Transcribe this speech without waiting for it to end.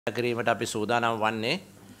කිරීමට අපි සූදානම් වන්නේ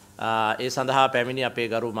ඒ සඳහා පැමිණි අපේ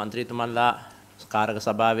ගරු මන්ත්‍රීතුමන්ලා කාරක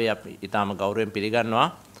සභාවේ අපි ඊටම ගෞරවයෙන් පිළිගන්නවා.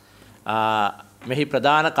 මෙහි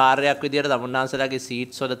ප්‍රධාන කාර්යයක් විදියට තමුන්නාන්සලාගේ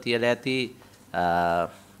සීට්ස් වල තියලා ඇති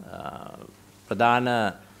ප්‍රධාන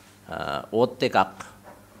ඕත් එකක්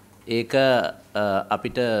ඒක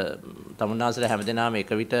අපිට තමුන්නාන්සලා හැමදෙනාම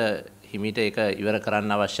එක විට හිමීට ඒක ඉවර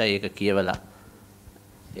කරන්න අවශ්‍යයි. ඒක කියවලා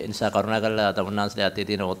ඒ නිසා කරුණාකරලා තමුන්නාන්සලා අතේ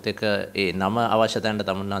තියෙන ඕත් එක ඒ නම අවශ්‍ය තැනට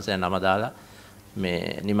තමුන්නාන්සලා නම දාලා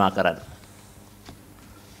මේ නිමා කරන්න.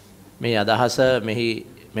 මේ අදහස මෙහි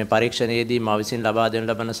මේ පරීක්ෂණයේදී මා විසින් ලබා දෙනු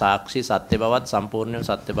ලබන සාක්ෂි සත්‍ය බවත් සම්පූර්ණයෙන්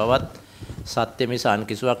සත්‍ය බවත් සත්‍ය මිස අන්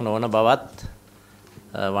කිසිවක් නොවන බවත්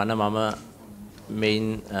වන මම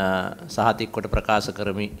මෙයින් සහතික කොට ප්‍රකාශ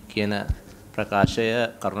කරමි කියන ප්‍රකාශය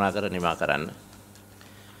කරුණාකර නිමා කරන්න.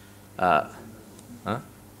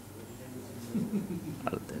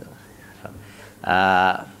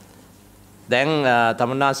 දැන්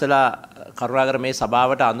තමුන්නාන්සලා කරුණාකර මේ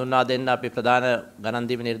සභාවට හඳුන්වා දෙන්න අපි ප්‍රධාන ගණන්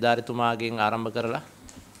දීම නිලධාරිතුමාගෙන් ආරම්භ කරලා.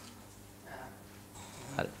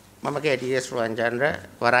 හරි. මම කේ.ටී.එස්. රුවන්චන්ද්‍ර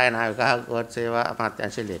වරාය නාවික ගෝත් සේවා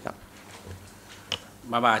අමාත්‍යාංශ ලේකම්.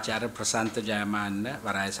 මම ආචාර්ය ප්‍රශාන්ත ජයමාන්න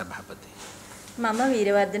වරාය සභාපති. මම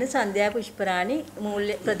වීරවර්ධන සන්ධ්‍යා පුෂ්පරාණි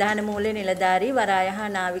ප්‍රධාන මූල්‍ය නිලධාරී වරාය හා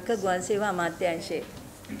නාවික ගුවන් සේවා අමාත්‍යාංශයේ.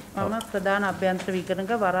 මම ප්‍රධාන අභ්‍යන්තර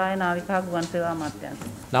විකරණක වරාය නාවික හා ගුවන් සේවා අමාත්‍යාංශය.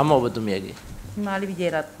 නම ඔබතුමියගේ? හිමාලි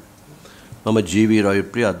විජේරත්න. මම ජී.වී.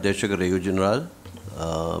 රවිප්‍රිය අධ්‍යක්ෂක රේගු ජෙනරාල්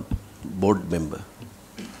බෝඩ් මෙම්බර්.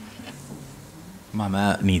 මම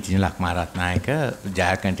නීතිඥ ලක්මා රත්නායක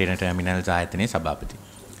ජය කන්ටේනර් ටර්මිනල්ස් ආයතනයේ සභාපති.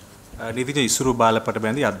 නීතිඥ ඉසුරු බාලපට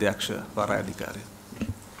බැඳි අධ්‍යක්ෂ වරාය අධිකාරිය.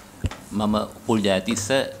 මම උපුල් ජයතිස්ස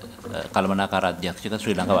කළමනාකාර අධ්‍යක්ෂක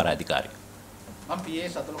ශ්‍රී ලංකා වරාය අධිකාරිය. මම පී.ඒ.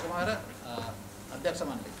 සතුල කුමාර අධ්‍යක්ෂ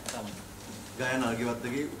මණ්ඩලය. ගායන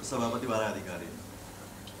ආගිවත්තගේ සභාපති වරාය අධිකාරිය.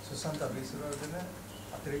 සුසන්ත අබේසුරවර්ධන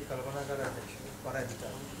අතිරේක කළමනාකාර අධ්‍යක්ෂ වරාය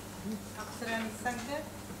අධිකාරිය. අක්ෂර නිසංක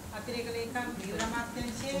අතිරේක ලේකම්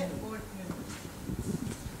විවරාමාත්‍යාංශයේ බෝඩ් මෙම්බර්.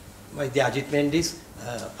 වෛද්‍ය අජිත් මෙන්ඩිස්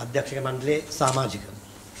අධ්‍යක්ෂක මණ්ඩලයේ සමාජික.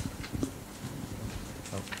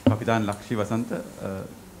 කපිතාන් ලක්ෂී වසන්ත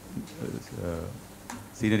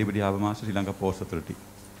සීනියර් ඩිපුටි හාබර් මාස්ටර් ශ්‍රී ලංකා පෝස්ට් ඔතොරිටි.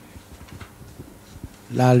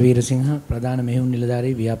 ලාල් වීරසිංහ ප්‍රධාන මෙහෙයුම්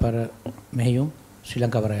නිලධාරී ව්‍යාපාර මෙහෙයුම් ශ්‍රී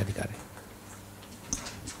ලංකා වරාය අධිකාරිය.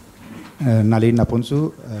 නලින් අපොන්සු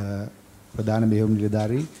ප්‍රධාන මෙහෙයුම්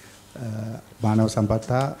නිලධාරී මානව සම්පත්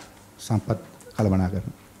හා සම්පත්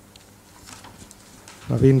කළමනාකරණ.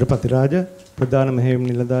 රවීන්ද්‍ර පතිරාජ ප්‍රධාන මෙහෙයුම්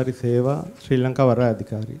නිලධාරී සේවා ශ්‍රී ලංකා වරාය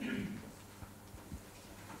අධිකාරිය.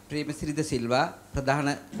 ප්‍රේමසිරිද සිල්වා ප්‍රධාන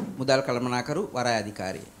මුදල් කළමනාකරු වරාය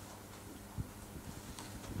අධිකාරිය.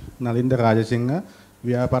 නලින්ද රාජසිංහ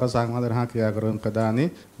ව්‍යාපාර සංවර්ධන හා ක්‍රියාකරණ ප්‍රධානී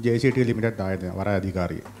JCT ලිමිටඩ් ආයතන වරාය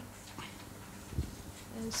අධිකාරිය.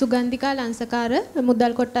 සුගන්ධිකා ලංසකාර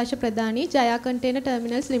මුදල් කොට්ටාශ ප්‍රධානී ජයා කන්ටේනර්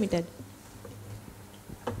ටර්මිනල්ස් ලිමිටඩ්.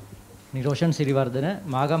 නිරෝෂන් සිරිවර්ධන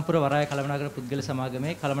මාගම්පුර වරාය කළමනාකර පුද්ගල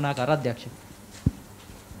සමාගමේ කළමනාකාර අධ්‍යක්ෂ.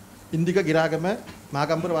 ඉන්දික ගිරාගම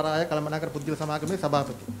මාගම්පුර වරාය කළමනාකර පුද්ගල සමාගමේ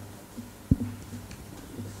සභාපති.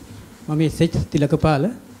 මම එස්.එච්. තිලකපාල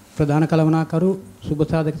ප්‍රධාන කළමනාකරු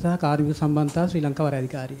සුබසාධක සහ කාර්මික සම්බන්ධතා ශ්‍රී ලංකා වරාය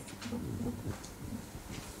අධිකාරිය.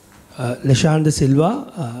 ලෂාන්ද සිල්වා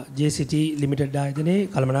JCT ලිමිටඩ් ආයතනයේ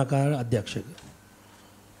කළමනාකාර අධ්‍යක්ෂක.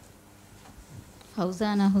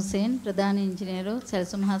 හවුසානා හුසේන් ප්‍රධාන ඉංජිනේරු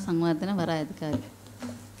සැලසුම් හා සංවර්ධන වරාය අධිකාරිය.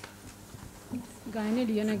 ගායන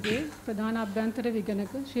ලියනගේ ප්‍රධාන අභ්‍යන්තර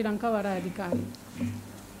විගණක ශ්‍රී ලංකා වරාය අධිකාරිය.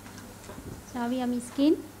 සාවියා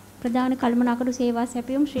මිස්කින් ප්‍රධාන කළමනාකරු සේවා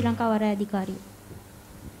සැපයුම් ශ්‍රී ලංකා වරාය අධිකාරිය.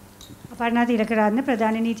 අපර්ණා තිලකරත්න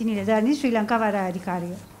ප්‍රධාන නීති නිලධාරී ශ්‍රී ලංකා වරාය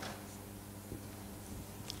අධිකාරිය.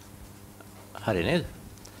 හරි නේද?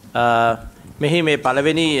 මෙහි මේ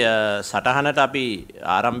පළවෙනි සටහනට අපි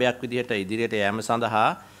ආරම්භයක් විදිහට ඉදිරියට යෑම සඳහා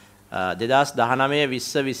 2019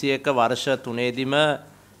 20 21 වර්ෂ තුනේදීම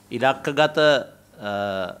ඉලක්කගත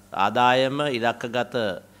ආදායම ඉලක්කගත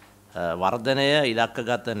වර්ධනය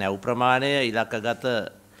ඉලක්කගත නැව් ප්‍රමාණය ඉලක්කගත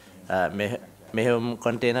මෙහෙයුම්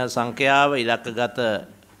කන්ටේනර් සංඛ්‍යාව ඉලක්කගත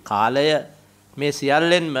කාලය මේ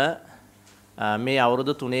සියල්ලෙන්ම මේ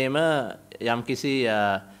අවුරුදු තුනේම යම්කිසි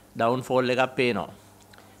ඩවුන්ෆෝල් එකක් පේනවා.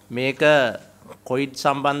 මේක කොයිඩ්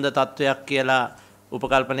සම්බන්ධ තත්වයක් කියලා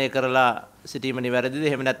උපකල්පනය කරලා සිටීම නිවැරදිද?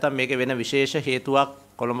 එහෙම නැත්නම් මේක වෙන විශේෂ හේතුවක්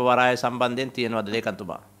කොළඹ වරාය සම්බන්ධයෙන් තියෙනවද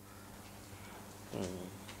ලේකම්තුමා?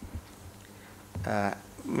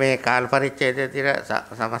 මේ කාල පරිච්ඡේදයේ තියෙන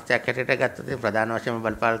සමස්තයක් හැටියට ගත්තොත් ප්‍රධාන වශයෙන්ම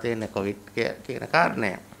බලපාලා තියෙන කොවිඩ් කියන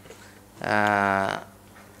කාරණය. ඒ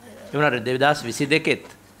වුණාට 2022ත්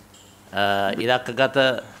ඉලක්කගත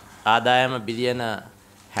ආදායම බිලියන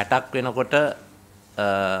 60ක් වෙනකොට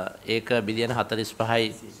ඒක බිලියන 45යි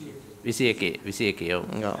 21 ඔව්.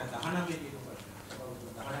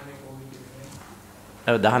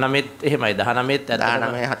 19 එහෙමයි 19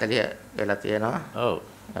 40 වෙලා තියෙනවා. ඔව්.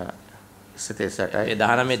 38යි. ඒ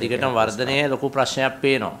 19 දිගටම වර්ධනයේ ලොකු ප්‍රශ්නයක්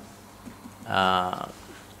පේනවා.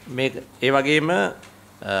 මේක ඒ වගේම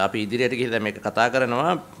අපි ඉදිරියට ගිහිල්ලා මේක කතා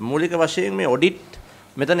කරනවා මූලික වශයෙන් මේ ඔඩිට්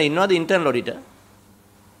මෙතන ඉන්නවද ඉන්ටර්නල් ඔඩිටර්?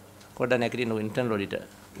 පොඩ්ඩක් නැගිටින්න ඉන්ටර්නල් ඔඩිටර්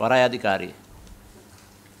වරාය අධිකාරිය.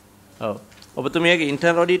 ඔව්. ඔබතුමියගේ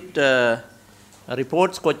ඉන්ටර්නල් ඔඩිට්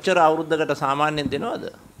රිපෝට්ස් කොච්චර අවුරුද්දකට සාමාන්‍යයෙන් දෙනවද?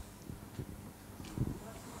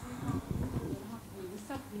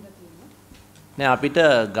 නෑ අපිට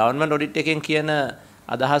ගවර්න්මන්ට් ඔඩිට් එකෙන් කියන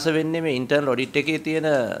අදහස වෙන්නේ මේ ඉන්ටර්නල් ඔඩිට් එකේ තියෙන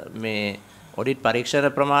මේ ඔඩිට් පරීක්ෂණ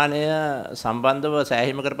ප්‍රමාණය සම්බන්ධව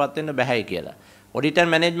සෑහීමකටපත් වෙන්න බැහැයි කියලා. ඔඩිට්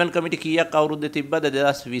ඇන්ඩ් මැනේජ්මන්ට් කමිටි කීයක් අවුරුද්දේ තිබ්බද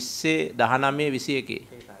 2020 19 21?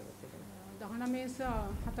 19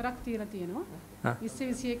 4ක් තියලා තියෙනවා.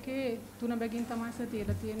 20 21 තුන බැගින් තමයි සර්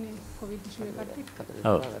තියලා තියෙන්නේ කොවිඩ් ඉෂුව එකට එක්ක.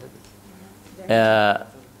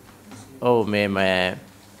 ඔව් මේ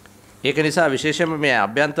ඒක නිසා විශේෂයෙන්ම මේ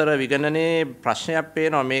අභ්‍යන්තර විගණනයේ ප්‍රශ්නයක්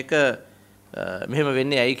පේනවා මේක මෙහෙම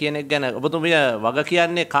වෙන්නේ ඇයි කියන එක ගැන ඔබතුමිය වග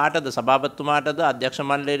කියන්නේ කාටද සභාපතිතුමාටද අධ්‍යක්ෂ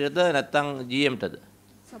මණ්ඩලයටද නැත්නම් GMටද?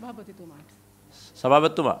 සභාපතිතුමාට.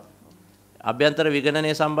 සභාපතිතුමා අභ්‍යන්තර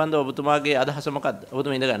විගණනයේ සම්බන්ධව ඔබතුමාගේ අදහස මොකක්ද?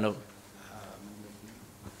 ඔබතුමා ඉඳ ගන්න ඕක.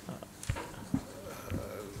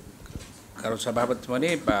 කරු සභාපතිතුමනි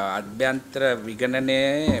අභ්‍යන්තර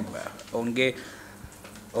විගණනයේ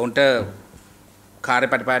ඔවුන්ට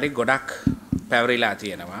කාර්යපටිපාටි ගොඩක් පැවරිලා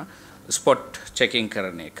තියෙනවා. ස්පොට් චෙකින්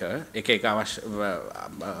කරන එක අවශ්‍ය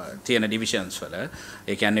තියෙන ඩිවිෂන්ස් වල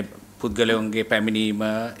ඒ කියන්නේ පුද්ගලයන්ගේ පැමිණීම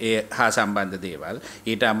ඒ හා සම්බන්ධ දේවල්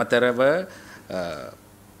ඊට අමතරව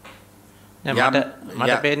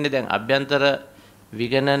මට පේන්නේ දැන් අභ්‍යන්තර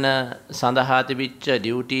විගණන සඳහා තිබිච්ච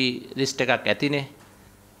ඩියුටි ලිස්ට් එකක් ඇතිනේ.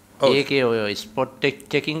 ඒකේ ඔය ස්පොට්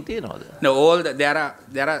චෙකින් තියනවද? No, there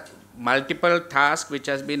are multiple tasks which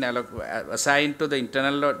has been assigned to the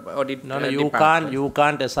internal audit no, department. you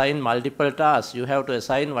can't assign multiple tasks. You have to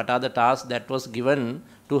assign what are the tasks that was given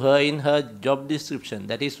to her in her job description.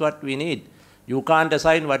 That is what we need. You can't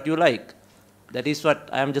assign what you like. That is what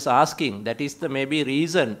I am just asking. That is the maybe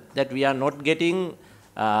reason that we are not getting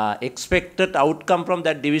expected outcome from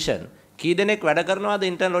that division. කී දෙනෙක් වැඩ කරනවද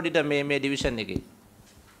internal auditor මේ division එකේ?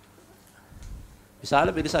 විශාල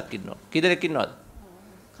පිරිසක් ඉන්නවා. කී දෙනෙක් ඉන්නවද?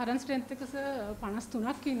 කරන්ට් ස්ට්‍රෙන්ත් එක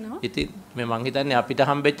 53ක් ඉන්නවා. ඉතින් මේ මං හිතන්නේ අපිට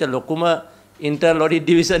හම්බෙච්ච ලොකුම ඉන්ටර්නල් ඔඩිට්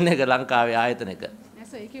ඩිවිෂන් එක ලංකාවේ ආයතනයක.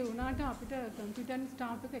 නැස ඒකේ වුණාට අපිට කම්පියුටර්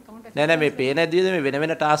ස්ටාෆ් එක account නෑ මේ පේන ඇද්දිද මේ වෙන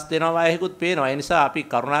වෙන ටාස්ක් දෙනවා වායහිකුත් පේනවා. ඒ නිසා අපි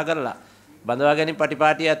කරුණා කරලා බඳවා ගැනීම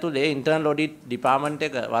පටිපාටිය ඇතුලේ ඉන්ටර්නල් ඔඩිට් ඩිපාර්ට්මන්ට්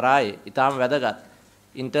එක වරායේ ඊටාම වැදගත්.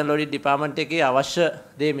 ඉන්ටර්නල් ඔඩිට් ඩිපාර්ට්මන්ට් එකේ අවශ්‍ය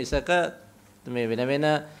දේ මිසක මේ වෙන වෙන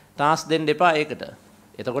ටාස්ක් දෙන්න එපා ඒකට.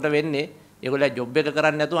 එතකොට වෙන්නේ ඒගොල්ලෝ ජොබ් එක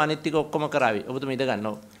කරන්නේ නැතුව අනිත් ටික ඔක්කොම කරાવી. ඔබතුමා ඉඳ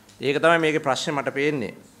ගන්නවා. ඒක තමයි මේකේ ප්‍රශ්නේ මට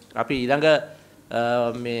පේන්නේ. අපි ඊළඟ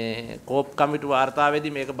මේ කෝප් කමිටු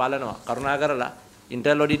වාර්තාවේදී මේක බලනවා. කරුණා කරලා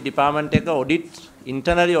ඉන්ටර්නල් ඔඩිට් ඩිපාර්ට්මන්ට් එක ඔඩිට්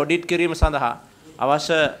ඉන්ටර්නලි ඔඩිට් කිරීම සඳහා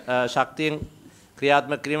අවශ්‍ය ශක්තියෙන්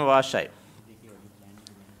ක්‍රියාත්මක කිරීම අවශ්‍යයි.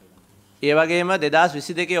 ඒ වගේම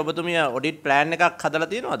 2022 ඔබතුමිය ඔඩිට් ප්ලෑන් එකක් හදලා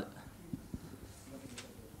තියෙනවද?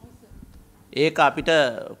 ඒක අපිට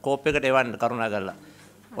කෝප් එකට එවන්න කරුණා කරලා.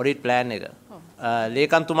 ඔඩිට් ප්ලෑන් එක.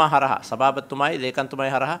 ලේකම්තුමා හරහා සභාපතිතුමායි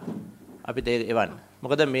ලේකම්තුමායි හරහා අපිට එවන්න.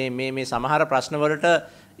 මොකද මේ සමහර ප්‍රශ්න වලට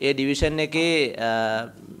ඒ ඩිවිෂන් එකේ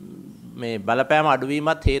මේ බලපෑම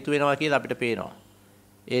අඩුවීමත් හේතු වෙනවා කියලා අපිට පේනවා.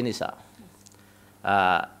 ඒ නිසා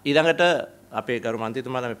ඊළඟට අපේ ගරු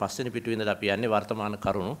මන්ත්‍රීතුමාලා මේ පස්වෙනි පිටුවේ ඉඳලා අපි යන්නේ වර්තමාන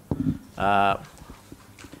කරුණු.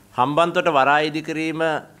 හම්බන්තොට වරාය ඉදිකිරීම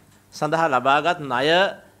සඳහා ලබාගත් ණය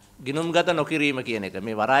ගිණුම්ගත නොකිරීම කියන එක.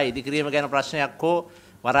 මේ වරාය ඉදිකිරීම ගැන ප්‍රශ්නයක් හෝ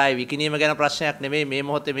වරාය විකිණීම ගැන ප්‍රශ්නයක් නෙමෙයි මේ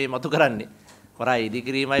මොහොතේ මේ මතු කරන්නේ. වරාය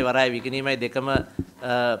ඉදිකිරීමයි වරාය විකිණීමයි දෙකම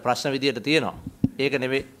ප්‍රශ්න විදියට තියෙනවා. ඒක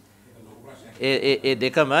නෙමෙයි. ඒ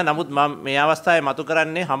දෙකම නමුත් මම මේ අවස්ථාවේ මතු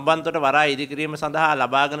කරන්නේ හම්බන්තොට වරාය ඉදිකිරීම සඳහා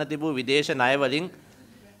ලබාගෙන තිබූ විදේශ ණය වලින්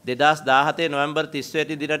 2017 නොවැම්බර් 30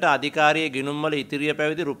 වෙනි දිනට අධිකාරියේ ගිණුම් වල ඉතිරිය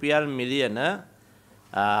පැවති රුපියල් මිලියන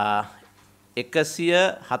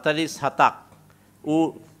 147ක් වූ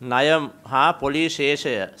ණය හා පොලී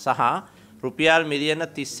ශේෂය සහ රුපියල් මිලියන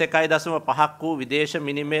 31.5ක් වූ විදේශ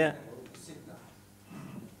විනිමය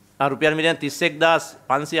රුපියල් මිලියන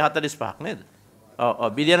 31545ක් නේද? ඔව්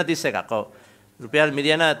බිලියන 31ක්. ඔව් රුපියල්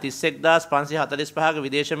මිලියන 31545ක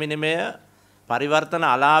විදේශ විනිමය පරිවර්තන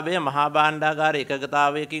අලාභය මහා භාණ්ඩාගාර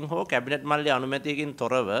එකගතාවයකින් හෝ කැබිනට් මණ්ඩලයේ අනුමැතියකින්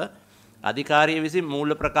තොරව අධිකාරිය විසින්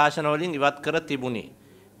මූල්‍ය ප්‍රකාශන වලින් ඉවත් කර තිබුණි.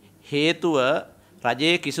 හේතුව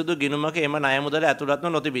රජයේ කිසිදු ගිණුමක එම ණය මුදල ඇතුළත්ව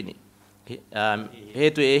නොතිබිනි.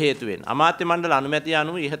 හේතුවෙන් අමාත්‍ය මණ්ඩල අනුමැතිය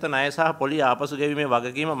අනුව ඉහත ණය සහ පොලි ආපසු ගෙවීමේ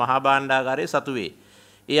වගකීම මහා භාණ්ඩාගාරයේ සතු වේ.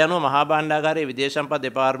 ඒ අනුව මහා භාණ්ඩාගාරයේ විදේශ සම්පත්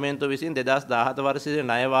දෙපාර්තමේන්තුව විසින් 2017 වර්ෂයේ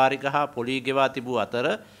ණය වාරික හා පොලි ගෙවා තිබූ අතර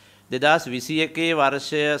 2021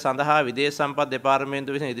 වර්ෂය සඳහා විදේශ සම්පත්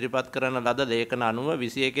දෙපාර්තමේන්තුව විසින් ඉදිරිපත් කරන ලද ලේඛන අනුව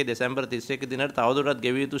 21 දෙසැම්බර් 31 දිනට තවදුරටත්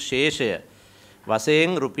ගෙවිය යුතු ශේෂය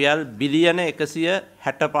වශයෙන් රුපියල් බිලියන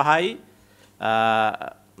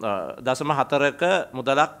 160.4ක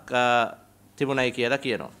මුදලක් තිබුණයි කියලා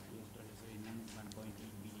කියනවා.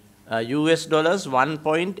 US dollars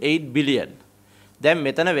 1.8 billion. දැන්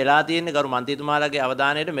මෙතන වෙලා තියෙන්නේ ගරු මන්ත්‍රීතුමාලාගේ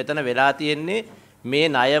අවධානයට මෙතන වෙලා තියෙන්නේ මේ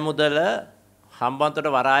ණය මුදල හම්බන්තොට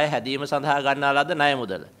වරාය හැදීම සඳහා ගන්නා ලද ණය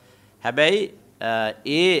මුදල. හැබැයි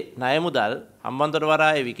ඒ ණය මුදල් හම්බන්තොට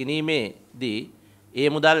වරාය විකිණීමේදී ඒ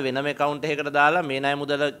මුදල් වෙනම account එකකට දාලා මේ ණය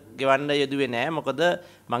මුදල ගෙවන්න යෙදුවේ නෑ. මොකද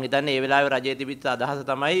මං හිතන්නේ ඒ වෙලාවේ රජයේ තිබිච්ච අදහස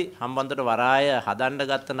තමයි හම්බන්තොට වරාය හදන්න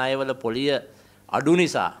ගත්ත ණයවල පොලිය අඩු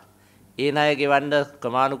නිසා ඒ ණය ගෙවන්න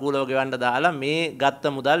ක්‍රමානුකූලව ගෙවන්න දාලා මේ ගත්ත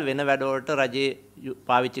මුදල් වෙන වැඩවලට රජේ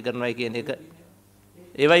පාවිච්චි කරනවා කියන එක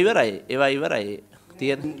ඒවා ඉවරයි.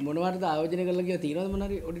 මොනවටද ආයෝජනය කරලා කියලා තියෙනවද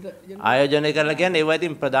මොනාරි ඔඩිට ආයෝජනය කරලා කියන්නේ ඒවා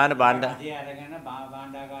ඉතින් ප්‍රධාන භාණ්ඩ අරගෙන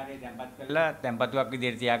භාණ්ඩාගාරයේ තැන්පත් කරලා තැන්පතුවක්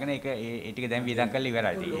විදිහට තියාගෙන ඒක ඒ ටික දැන් වියදම් කරලා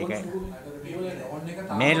ඉවරයි. ඒක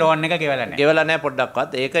මේ ලෝන් එක ගෙවලා නැහැ. ගෙවලා නැහැ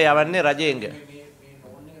පොඩ්ඩක්වත්. ඒක යවන්නේ රජයෙන්.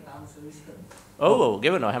 ඔව්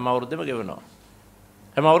ගෙවනවා හැම අවුරුද්දෙම ගෙවනවා.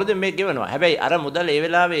 හැම අවුරුද්දෙම මේක ගෙවනවා. හැබැයි අර මුදල් ඒ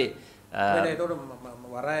වෙලාවේ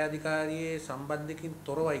වරාය අධිකාරියේ සම්බන්ධකින්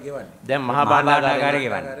තොරවයි ගෙවන්නේ. දැන් මහා භාණ්ඩාගාරයේ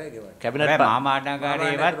ගෙවන්නේ. කැබිනට් මහා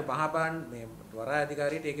භාණ්ඩාගාරයේවත් මහා මේ වරාය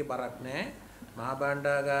අධිකාරියට ඒකේ බරක් නැහැ. මහා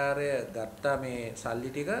භාණ්ඩාගාරය ගත්තා මේ සල්ලි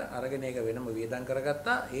ටික අරගෙන ඒක වෙනම වියදම්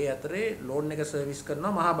කරගත්තා. ඒ අතරේ ලෝන් එක සර්විස්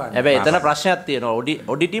කරනවා මහා භාණ්ඩාගාරය. හැබැයි එතන ප්‍රශ්නයක් තියෙනවා.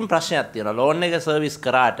 ඔඩිටින් ප්‍රශ්නයක් තියෙනවා. ලෝන් එක සර්විස්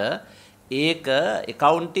කරාට ඒක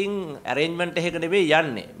accounting arrangement එකක නෙවෙයි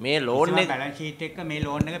යන්නේ. මේ ලෝන් එක balance sheet එක මේ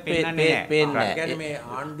ලෝන් එක පෙන්නන්නේ නැහැ. ඒ කියන්නේ මේ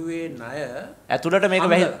ආණ්ඩුවේ ණය ඇතුළට මේක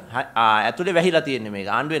ඇතුලේ වැහිලා තියෙන්නේ මේක.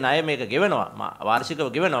 ආණ්ඩුවේ ණය මේක ගෙවනවා. වාර්ෂිකව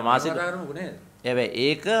ගෙවනවා මාසික.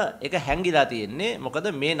 හැබැයි ඒක හැංගිලා තියෙන්නේ. මොකද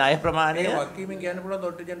මේ ණය ප්‍රමාණය වකීමෙන් කියන්න පුළුවන්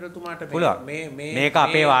දොට්ටු ජෙනරල් තුමාට මේක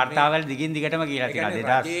අපේ වාර්තාවල දිගින් දිගටම කියලා තියෙනවා.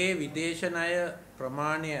 2000 රජයේ විදේශ ණය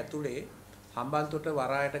ප්‍රමාණය ඇතුලේ හම්බන්තොට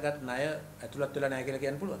වරායට ගත් ණය ඇතුළත් වෙලා නැහැ කියලා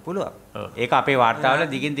කියන්න පුළුවන්. ඒක අපේ වාර්තාවල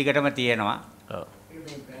දිගින් දිගටම තියෙනවා.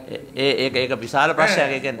 ඒක විශාල ප්‍රශ්නයක්.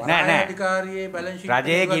 ඒ කියන්නේ නෑ අධිකාරියේ බැලන්ස් ෂීට්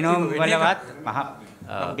රජයේ ගිණුම් වලවත්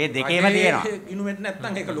ඒ දෙකේම තියෙනවා. ගිණුමෙත්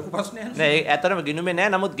නැත්නම් ඒක ලොකු ප්‍රශ්නයක් නෑ. ඒක ඇත්තටම ගිණුමේ නෑ.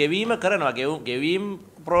 නමුත් ගෙවීම කරනවා. ගෙවීම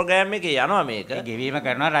ප්‍රෝග්‍රෑම් එකේ යනවා මේක. ගෙවීම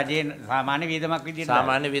කරනවා රජයේ සාමාන්‍ය වියදමක් විදියට.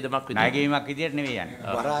 ණය ගෙවීමක් විදියට නෙවෙයි යන්නේ.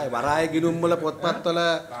 වරාය ගිණුම් වල පොත්පත් වල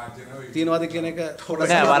තියෙනවද කියන එක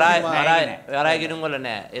නෑ. වරාය ගිණුම් වල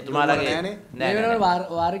නෑ. එතුමාලගේ නෑ. මේ වෙනකොට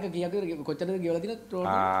වාරික කීයක්ද කොච්චරද ගෙවලා තියෙනවද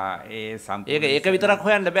ටෝටල්? ඒක විතරක්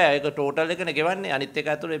හොයන්න බෑ. ඒක ටෝටල් එකනේ ගෙවන්නේ. අනිත් එක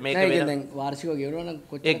ඇතුලේ මේක වෙන. නෑ දැන් වාර්ෂිකව ගෙවනවා නම්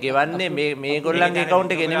කොච්චර? ඒ ගෙවන්නේ මේගොල්ලන්ගේ account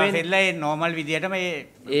එකේ නෙවෙයි. සෙල්ලා ඒ normal විදියටම ඒ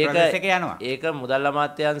process එක යනවා. ඒක මුදල්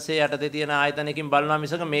අමාත්‍යාංශයේ යටතේ තියෙන ආයතනකින් බලනවා මිසක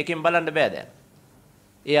මේකෙන් බලන්න බෑ දැන්.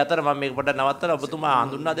 ඒ අතර මම මේක පොඩ්ඩක් නවත්තලා ඔබතුමා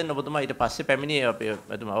හඳුන්වා දෙන්න. ඔබතුමා ඊට පස්සේ පැමිණියේ අපේ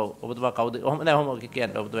ඔබතුමා. ඔබතුමා කවුද? ඔහොම නෑ ඔහොම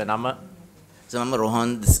කියන්න. ඔබතුමා නම මම රෝහන්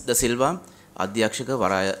ද සිල්වා අධ්‍යක්ෂක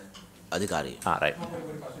වරාය අධිකාරිය. රයිට්.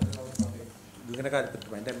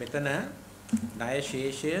 දුගණකාරීතුමා දැන් මෙතන ණය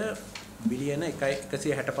ශේෂය බිලියන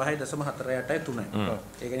 165.48.3යි.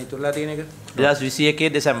 ඒකනේ ඉතුරුලා තියෙන එක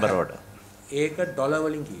 2021 දෙසැම්බර් වලට. ඒක ඩොලර්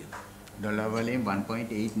වලින් කීයද? ඩොලර් වලින්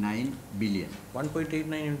 1.89 බිලියන්.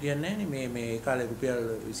 1.89 කියන්නේ මේ කාලේ රුපියල්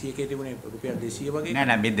 21 තිබුණේ රුපියල් 200 වගේ.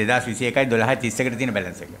 නෑ මේ 2021යි 12.31කට තියෙන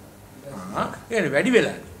බැලන්ස් එක. يعني වැඩි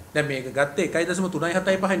වෙලා. දැන් මේක ගත්තේ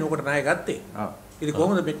 1.375යි නෝකට ණය ගත්තේ. ඉතින්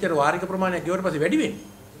කොහොමද මෙච්චර වාරික ප්‍රමාණයක් ගෙවුවට පස්සේ වැඩි වෙන්නේ?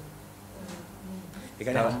 ඒ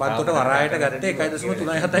කියන්නේ හම්බන්තොට වරායට ගත්තේ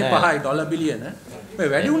 1.375යි ඩොලර් බිලියන. මේ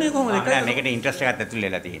වැඩි උනේ කොහොමද? මේකට ඉන්ට්‍රස්ට් එකත් ඇතුල්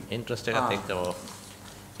වෙලා තියෙන්නේ.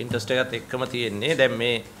 ඉන්ට්‍රස්ට් එකත් එක්කම තියෙන්නේ. දැන්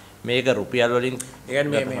මේක රුපියල් වලින් ඒ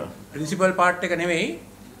කියන්නේ මේ ප්‍රින්සිපල් පාර්ට් එක නෙවෙයි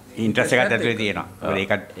ඉන්ට්‍රස්ට් එකත් ඇතුලේ තියෙනවා.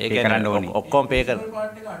 ඒකත් පේ කරන්න ඕනේ. ඔක්කොම පේ කරන.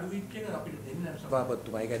 පාර්ට් එක අඩු වෙච්ච එක අපිට දෙන්න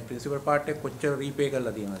සභාපතිතුමා. ඒකයි ප්‍රින්සිපල් පාර්ට් එක කොච්චර රීපේ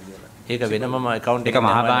කරලා තියෙනවද කියලා. ඒක වෙනමම account එක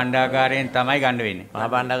මහා භාණ්ඩාගාරයෙන් තමයි ගන්න වෙන්නේ. මහා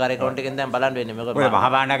භාණ්ඩාගාරයේ account එකෙන් දැන් බලන්න වෙන්නේ. මොකද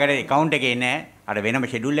මහා භාණ්ඩාගාරයේ account එකේ නෑ. අර වෙනම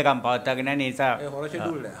schedule එකක් පවත්වාගෙන නැහැ නිසා. ඒ හොර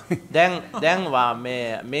schedule එක. දැන්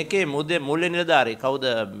මේකේ මූල්‍ය නිලධාරී කවුද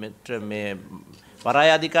මේ වරාය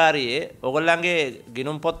අධිකාරියේ ඔයගොල්ලන්ගේ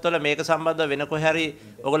ගිණුම් පොත්වල මේක සම්බන්ධව වෙන කොහේ හරි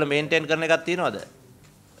ඔයගොල්ලෝ මේන්ටේන් කරන එකක් තියෙනවද?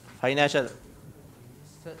 ෆයිනෑන්ෂල්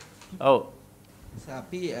ඔව්.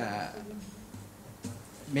 අපි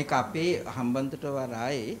මේක අපේ හම්බන්තොට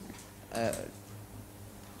වරායේ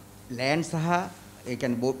ලෑන්ඩ් සහ ඒ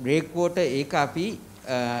කියන්නේ බ්‍රේක් වෝටර් ඒක අපි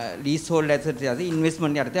ලීස් හෝල්ඩ් ඇසට් යටතේ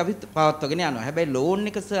ඉන්වෙස්ට්මන්ට් යටතේ අපි පවත්වාගෙන යනවා. හැබැයි ලෝන්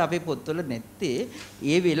එක සර් අපේ පොත්වල නැත්තේ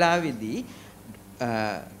ඒ වෙලාවේදී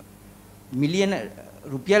මිලියන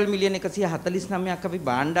රුපියල් මිලියන 149ක් අපි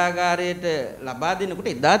භාණ්ඩාගාරයට ලබා දෙනකොට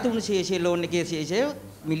එදා තිබුණු ශේෂය ලෝන් එකේ ශේෂය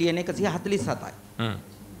මිලියන 147යි.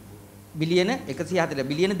 බිලියන 140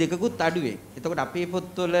 බිලියන දෙකකුත් අඩුවේ. එතකොට අපේ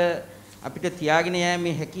පොත්වල අපිට තියාගෙන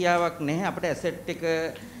යෑමේ හැකියාවක් නැහැ. අපිට ඇසෙට් එක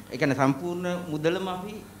ඒ කියන්නේ සම්පූර්ණ මුදලම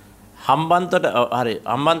අපි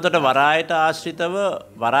හම්බන්තොට වරායට ආශ්‍රිතව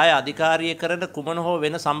වරාය අධිකාරිය කරන කුමන හෝ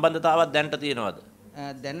වෙන සම්බන්ධතාවක් දැනට තියෙනවද?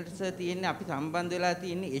 දැනට සර් තියෙන්නේ අපි සම්බන්ධ වෙලා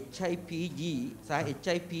තියෙන්නේ HIPG සහ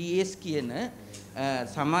HIPS කියන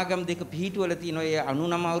සමාගම් දෙක පිහිටුවල තියෙන ඔය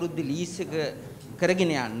 99 අවුරුද්දේ ලීස් එක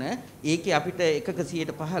කරගෙන යන්න. ඒකේ අපිට එකක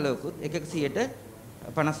 115කුත් එකක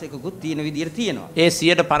 151කුත් තියෙන විදියට තියෙනවා. ඒ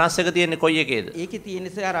 151 තියෙන්නේ කොයි එකේද? ඒකේ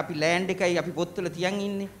තියෙන්නේ සර් අපි ලෑන්ඩ් එකයි අපි පොත්වල තියන්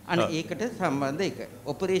ඉන්නේ. අනේ ඒකට සම්බන්ධ එක.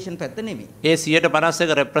 ඔපරේෂන් පැත්ත නෙමෙයි. ඒ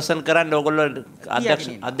 151 රෙප්‍රසන්ට් කරන්න ඕගොල්ලෝ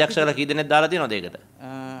අධ්‍යක්ෂකලා කී දෙනෙක් දාලා තියෙනවද ඒකට?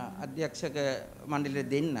 අධ්‍යක්ෂක මණ්ඩලය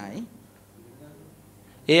දෙන්නයි.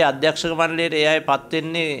 ඒ අධ්‍යක්ෂක මණ්ඩලයට ඒ අය පත්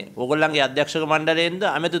වෙන්නේ ඕගොල්ලන්ගේ අධ්‍යක්ෂක මණ්ඩලයෙන්ද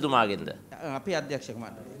අමෙතුතුමාගෙන්ද? අපේ අධ්‍යක්ෂක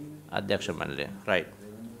මණ්ඩලය. අධ්‍යක්ෂක මණ්ඩලය. රයිට්.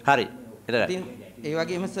 හරි. ඉතින් ඒ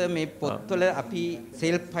වගේම සර් මේ පොත්වල අපි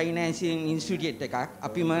self financing institute එකක්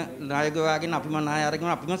අපිම ණය ගවාගෙන අපිම ණය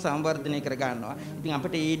අරගෙන අපිම සංවර්ධනය කර ගන්නවා. ඉතින්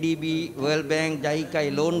අපිට ADB, World Bank, JICA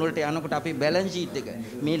loan වලට යනකොට අපේ balance sheet එක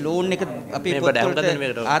මේ ලෝන් එක අපේ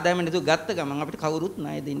පොත්වලට ආදායම නැතුව ගත්ත ගමන් අපිට කවුරුත්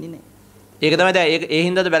ණය දෙන්නේ නැහැ. ඒක තමයි දැන් ඒ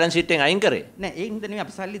හින්දාද balance sheet එකෙන් අයින් කරේ? නෑ ඒ හින්දා නෙමෙයි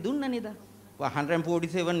අපි සල්ලි දුන්නා නේද?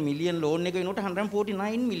 147 මිලියන් ලෝන් එක වෙනකොට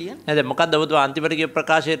 149 මිලියන්. නේද මොකක්ද ඔබතුමා අන්තිමට කිය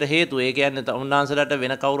ප්‍රකාශයට හේතුව? ඒ කියන්නේ උන්වහන්සේලාට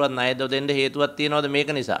වෙන කවුරුවත් ණය දෙන්න හේතුවක් තියනවද මේක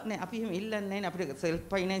නිසා? නෑ අපි එහෙම ඉල්ලන්නේ නැහැ නේ. අපිට self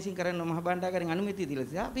financing කරන්න මහ භාණ්ඩාගාරයෙන් අනුමැතිය දීලා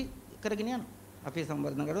තියෙනවා. අපි කරගෙන යනවා. අපේ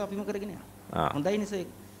සම්වර්ධන කරුවා අපිම කරගෙන යනවා. හොඳයි නේ සර්.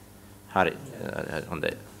 හරි.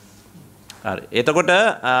 හොඳයි. හරි. එතකොට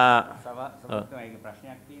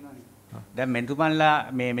ප්‍රශ්නයක් තියෙනවානේ. දැන් මෙතුමන්ලා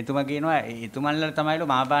මේ මෙතුමා කියනවා එතුමන්ලා තමයිලු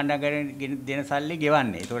මහා භාණ්ඩාගාරයෙන් දෙන සල්ලි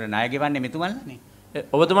ගෙවන්නේ. ඒතකොට ණය ගෙවන්නේ මෙතුමන්ලානේ.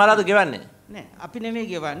 ඔබතුමාලාද ගෙවන්නේ? නෑ අපි නෙමෙයි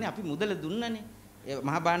ගෙවන්නේ. අපි මුදල දුන්නනේ. ඒ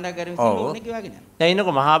මහා භාණ්ඩාගාරයෙන් සිල්වෝනේ ගෙවාගෙන යනවා. දැන්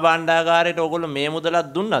ඉන්නකො මහා භාණ්ඩාගාරයට ඕගොල්ලෝ මේ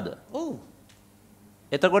මුදලක් දුන්නද? ඔව්.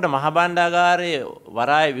 එතකොට මහා භාණ්ඩාගාරයේ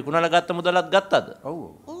වරාය විකුණලා ගත්ත මුදලක් ගත්තද? ඔව්.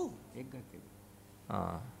 ඔව්. ඒක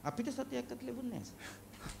ගත්තා. අපිට සතියක්වත් ලැබුණේ නැහැ.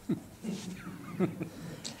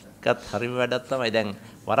 කත් හරිම වැඩක් තමයි. දැන්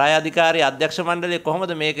වරාය අධිකාරී අධ්‍යක්ෂ මණ්ඩලය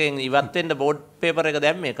කොහොමද මේකෙන් ඉවත් වෙන්න බෝඩ් පේපර් එක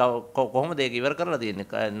දැම්මේ? කොහොමද ඒක ඉවර කරලා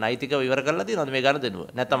තියෙන්නේ? නෛතිකව ඉවර කරලා තියෙනවද මේ ගණදෙනුව?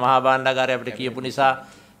 නැත්නම් මහා භාණ්ඩාගාරය අපිට කියපු නිසා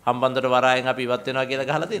හම්බන්තොට වරායෙන් අපි ඉවත් වෙනවා කියලා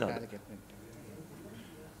ගහලා තියෙනවද?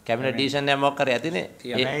 කැබිනට් ඩිසිෂන් එකක් මොකක් කරේ ඇතිනේ.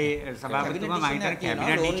 හැබැයි සභාපතිතුමා මම හිතන්නේ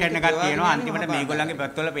කැබිනට් ඩිසිෂන් එකක් තියෙනවා අන්තිමට මේගොල්ලන්ගේ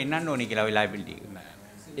පත්වල පෙන්වන්න ඕනේ කියලා ඔය ලයිබිලිටි එක.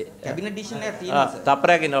 කැබිනට් ඩිසිෂන් එකක් තියෙනවා සර්.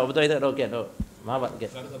 තප්පරයකින් ඔබතුමා හිතන ඕක කියන්නේ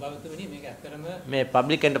සභාපතිතුමනි මේක ඇත්තටම මේ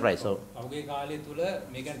පබ්ලික් එන්ටර්ප්‍රයිස් ඔව්. පහුගිය කාලය තුල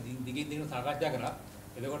මේක දිගින් දිගට සාකච්ඡා කරා.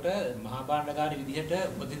 එතකොට මහා භාණ්ඩාගාර විදිහට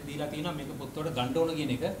උපදෙස් දීලා තියෙනවා මේක පොත්වලට ගන්න ඕන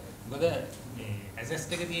කියන එක. මොකද මේ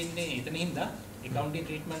ඇසෙට් එක තියෙන්නේ එතනින්ද accounting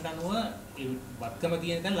treatment අනුව ඒ වත්කම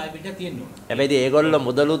තියෙන තැන liability එක තියෙන්න ඕන. හැබැයි ඒගොල්ලෝ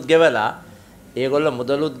මුදලුත් ගෙවලා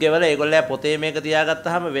ඒගොල්ලෝ පොතේ මේක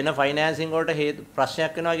තියාගත්තාම වෙන ෆයිනෑන්සින් වලට හේතු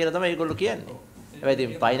ප්‍රශ්නයක් වෙනවා කියලා තමයි ඒගොල්ලෝ කියන්නේ. හැබැයි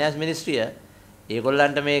ඉතින් ෆයිනෑන්ස් මිනිස්ට්‍රිය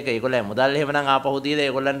ඒගොල්ලන්ට මේක ඒගොල්ලෝ මුදල් එහෙමනම් ආපහු දීලා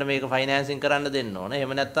ඒගොල්ලන්ට මේක ෆයිනෑන්සින් කරන්න දෙන්න ඕන.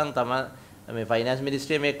 එහෙම නැත්නම් තමයි මේ ෆයිනෑන්ස්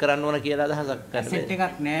මිනිස්ට්‍රිය මේක කරන්න ඕන කියලා අදහසක් ගන්න. ඇසෙට්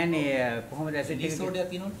එකක් නෑනේ කොහොමද ඇසෙට් එක? ලීස් ඕඩර්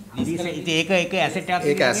තියෙනවනේ. ඉතින් ඒක ඇසෙට් එකක්.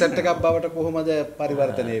 ඒක ඇසෙට් එකක් බවට කොහොමද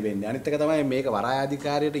පරිවර්තනය වෙන්නේ? අනිත් එක තමයි මේක වරාය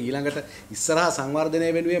අධිකාරියට ඊළඟට ඉස්සරහා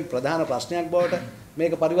සංවර්ධනය වෙනුවෙන් ප්‍රධාන ප්‍රශ්නයක් බවට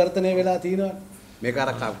මේක පරිවර්තනය වෙලා තියෙනවා. මේක අර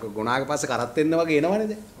ගුණාගේ පස්සේ කරත් වෙන්න වගේ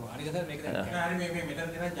එනවනේද? ඔව් අනික තමයි මේක දැන් හරි මේ මෙතන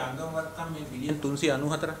තියෙන ජංගම වත්කම් මේ බිලියන්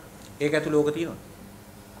 394 ඒක ඇතුළේ ඕක තියෙනවා.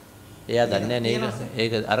 එයා දන්නේ නේද?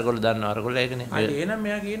 ඒක අරගොල්ලෝ දන්නවා. අරගොල්ලෝ ඒකනේ. එහෙනම්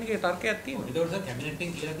මෙයා කියන එකේ තර්කයක් තියෙනවා. ඒකෝට සර් කැබිනට්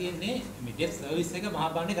එකෙන් කියලා තියෙන්නේ මේ ඩෙට් සර්විස් එක මහා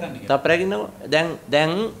භාණ්ඩේ කරන්න කියලා. තප්පරකින්නකො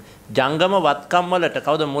දැන් ජංගම වත්කම් වලට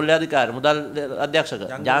කවුද මුල්‍ය අධිකාරී මුදල් අධ්‍යක්ෂක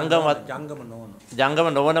ජංගම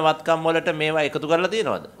නොවන වත්කම් වලට මේවා එකතු කරලා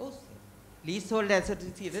තියෙනවද? Lease hold asset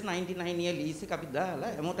 99 year lease එක අපි දාලා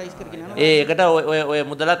ඇමෝටයිස් කරගෙන යනවා. ඒකට ඔය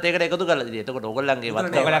මුදලත් ඒකට එකතු කරලා තියෙනවා. එතකොට ඕගොල්ලන්ගේ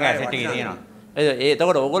වත්කම් ඔයගොල්ලන්ගේ ඇසට් එකේ තියෙනවා.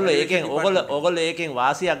 එතකොට ඕගොල්ලෝ ඒකෙන්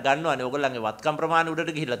වාසියක් ගන්නවානේ. ඕගොල්ලන්ගේ වත්කම් ප්‍රමාණය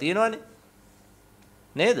උඩට ගිහිල්ලා තියෙනවානේ.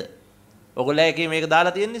 නේද? ඕගොල්ලෝ එකේ මේක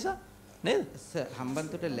දාලා තියෙන නිසා නේද?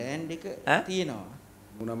 හම්බන්තොට ලෑන්ඩ් එක තියෙනවා.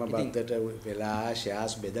 මුනම බද්දට වෙලා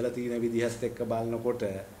ෂෙයාර්ස් බෙදලා තියෙන විදිහත් එක්ක බලනකොට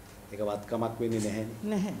ඒක වත්කමක් වෙන්නේ නැහැ.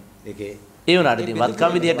 නැහැ. ඒකේ ඒ වුණාට ඉතින්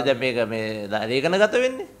වත්කම් විදිහට දැන් මේක මේ ලේඛනගත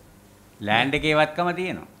වෙන්නේ. ලෑන්ඩ් එකේ වත්කම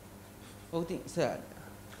තියෙනවා. ඔව් ඉතින් සර්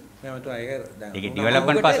ඒක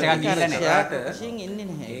ඩෙවලොප්මන්ට් පස් එකක් ගිහිල්ලා නැහැ. වශයෙන් එන්නේ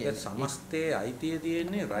නැහැ. ඒක සමස්තයේ අයිතිය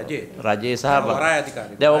තියෙන්නේ රජේ. රජේ සහ වරාය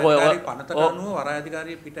අධිකාරිය. දැන් ඔක පනතට අනුව වරාය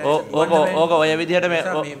අධිකාරිය පිටයි. ඕක ඔය විදිහට මේ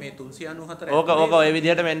 394 ඕක ඔය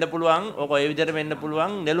විදිහට මෙන්න පුළුවන්. ඕක ඔය විදිහට මෙන්න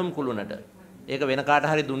පුළුවන් නෙළුම් කුළුණට. ඒක වෙන කාට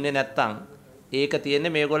හරි දුන්නේ නැත්තම් ඒක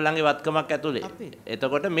තියෙන්නේ මේගොල්ලන්ගේ වත්කමක් ඇතුලේ.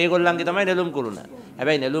 එතකොට මේගොල්ලන්ගේ තමයි නෙළුම් කුළුණ.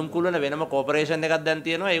 හැබැයි නෙළුම් කුළුණ වෙනම කෝපරේෂන් එකක් දැන්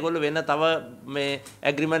තියෙනවා. ඒගොල්ලෝ වෙන තව මේ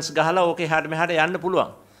ඇග්‍රීමන්ට්ස් ගහලා ඕකේ එහාට මෙහාට යන්න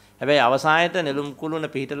පුළුවන්. හැබැයි අවසානයේට නෙළුම් කුළුණ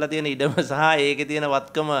පිහිටලා තියෙන ඉඩම සහ ඒකේ තියෙන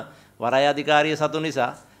වත්කම වරාය අධිකාරිය සතු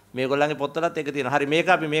නිසා මේගොල්ලන්ගේ පොත්වලත් ඒක තියෙනවා. හරි මේක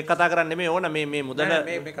අපි මේක කතා කරන්නේ නෙමෙයි ඕන මේ මුදල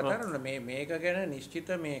මේ කතා කරන්නේ මේක ගැන නිශ්චිත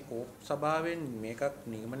මේ කෝප් සභාවෙන් මේකක්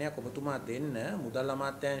නිගමනයක් ඔබතුමා දෙන්න මුදල්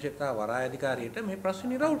අමාත්‍යාංශයට වරාය අධිකාරියට මේ ප්‍රශ්න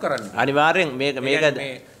නිරවුල් කරන්න. අනිවාර්යෙන් මේක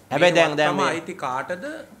හැබැයි දැන් මේ අයිති කාටද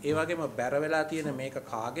ඒ වගේම බැර වෙලා තියෙන මේක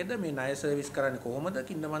කාගේද මේ ණය සර්විස් කරන්නේ කොහොමද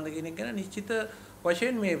කින්නමන්ද කියන එක ගැන නිශ්චිත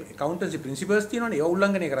වශයෙන් මේ accountancy principles තියෙනවනේ ඒව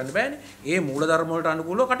උල්ලංඝනය කරන්න බෑනේ. ඒ මූලධර්ම වලට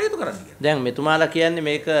අනුකූලව කටයුතු කරන්න කියලා. දැන් මෙතුමාලා කියන්නේ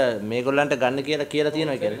මේක මේගොල්ලන්ට ගන්න කියලා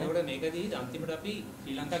තියෙනවා කියන්නේ. ඒකට මේකදී අන්තිමට අපි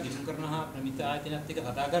ශ්‍රී ලංකා ගිණුම් කරන හා ප්‍රමිත ආයතනයත් එක්ක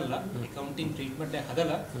කතා කරලා accounting treatment එක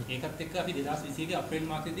හදලා ඒකත් එක්ක අපි 2021 ගේ අප්‍රේල්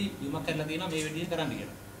මාසෙදී බිමක් කරලා තියෙනවා මේ විදිහට කරන්න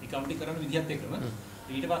කියලා. accounting කරන විදිහත් එක්කම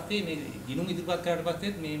ඊට පස්සේ මේ ගිණුම් ඉදිරිපත් කරාට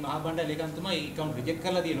පස්සෙත් මේ මහා බණ්ඩාර ලේකම්තුමා මේ account reject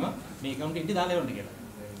කරලා තියෙනවා මේ accounting ඉඳි දාලා යවන්න කියලා.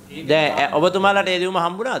 දැන් ඔබතුමාලාට ඒ දියුම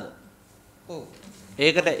හම්බුණාද? ඔව්.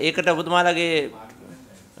 ඒකට ඔබතුමාලාගේ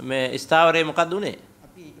මේ ස්ථාවරය මොකක්ද උනේ?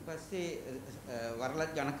 අපි ඊට පස්සේ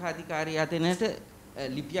වරලත් ජනකාධිකාරිය අතනට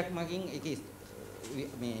ලිපියක් මගින් ඒකේ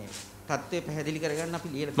මේ தත්ත්වය පැහැදිලි කරගන්න අපි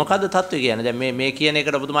ලියලා මොකද්ද தත්ත්වය කියන්නේ? දැන් මේ කියන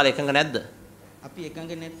එකට ඔබතුමාලා එකඟ නැද්ද? අපි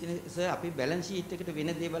එකඟ නැති සර් අපි බැලන්ස් ෂීට් එකට වෙන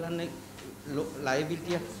දේ බලන්න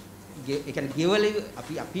ලයබිලිටිය ඒ කියන්නේ ගෙවල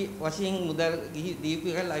අපි වශයෙන් මුදල් දීපු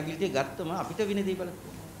එක ලයබිලිටිය ගත්තම අපිට වෙන දේ බලන්න.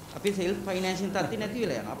 අපි සෙල්ෆ් ෆයිනෑන්සින් තත්ති නැති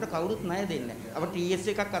වෙලා යනවා. අපිට කවුරුත් ණය දෙන්නේ නැහැ. අපිට TS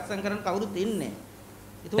එකක් අත්සන් කරන්න කවුරුත් එන්නේ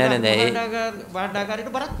නැහැ. ඒක භාණ්ඩාගාරයට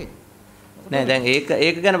බරක් වෙයි. නෑ දැන්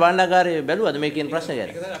ඒක ගැන භාණ්ඩාගාරය බැලුවද මේ කියන ප්‍රශ්න ගැන?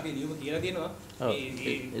 ඒක තමයි අපි ලියුම කියලා දෙනවා.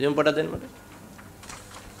 ලියුම පොඩක් දෙන්න මට.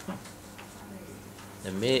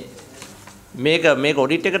 දැන් මේක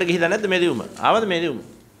ඔඩිට් එකට ගිහිලා නැද්ද මේ ලියුම? ආවද මේ ලියුම?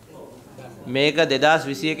 මේක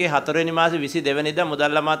 2021 4 වෙනි මාසේ 22 වෙනිදා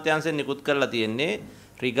මුදල් අමාත්‍යාංශයෙන් නිකුත් කරලා තියෙන්නේ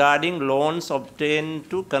regarding loans obtained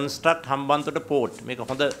to construct Hambantota port. මේක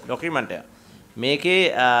හොඳ ડોකියුමන්ට් එකක්.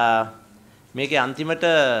 මේකේ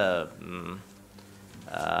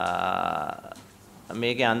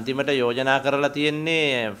අන්තිමට යෝජනා කරලා තියෙන්නේ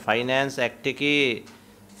ෆයිනෑන්ස් ඇක්ට් එකේ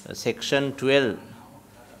section 12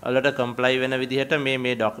 වලට comply වෙන විදිහට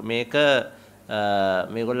මේක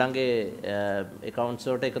මේගොල්ලන්ගේ accounts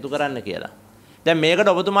වලට එකතු කරන්න කියලා. දැන් මේකට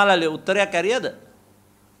ඔබතුමාලා උත්තරයක් ඇරියද?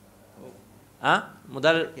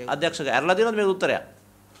 මුදල් අධ්‍යක්ෂක ඇරලා තියෙනවද මේක උත්තරයක්?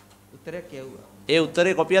 උත්තරයක් කියවුවා. ඒ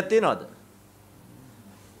උත්තරේ කොපියක් තියෙනවද?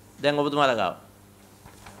 දැන් ඔබතුමාලා ගාව.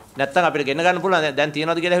 නැත්තම් අපිට ගෙන ගන්න පුළුවන්. දැන්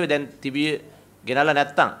තියෙනවද කියලා හෙව්වේ දැන් තිබියේ ගෙනල්ලා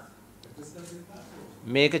නැත්තම්.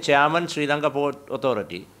 මේක chairman ශ්‍රී Lanka port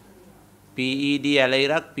authority. PED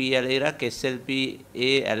ඇලයිරක් P ඇලයිරක් SLPA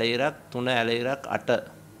ඇලයිරක් 3 ඇලයිරක් 8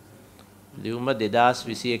 ලියුම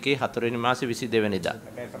 2021 4 වෙනි මාසේ 22 වෙනිදා.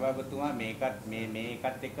 හැබැයි සභාපතිතුමා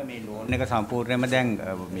මේකත් එක්ක මේ ලෝන් එක සම්පූර්ණයෙන්ම දැන්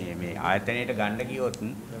මේ ආයතනයට ගන්න ගියොත්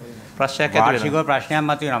ප්‍රශ්නයක් ඇති වෙනවා. වාර්ෂිකව ප්‍රශ්නයක්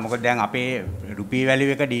මතුවෙනවා. මොකද දැන් අපේ රුපී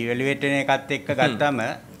වැලියු එක ඩිවැලියුේට් වෙන එකත් එක්ක ගත්තම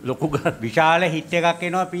ලොකු විශාල හිට් එකක්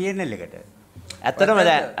එනවා PNL එකට. ඇත්තටම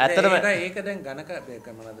ඒක දැන්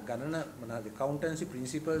ගණන මොනවාද accountancy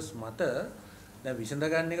principles මත දැන් විසඳ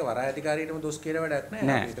ගන්න එක වරාය අධිකාරියටම දොස් කියලා වැඩක්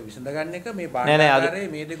නැහැ. ඒක විසඳ ගන්න එක මේ බාණ්ඩාගාරයේ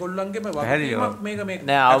මේ දෙගොල්ලන්ගේම වගකීමක් මේක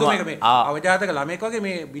අවජාතක ළමෙක් වගේ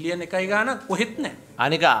මේ බිලියන් 1 ගාණක් කොහෙත් නැහැ.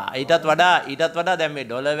 අනික ඊටත් වඩා දැන් මේ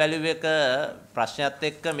ඩොලර් වැලියු එක ප්‍රශ්නයත්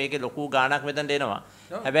එක්ක මේකේ ලොකු ගාණක් මෙතනට එනවා.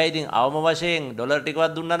 හැබැයි ඉතින් අවම වශයෙන් ඩොලර්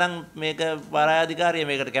ටිකවත් දුන්නා නම් මේක වරාය අධිකාරිය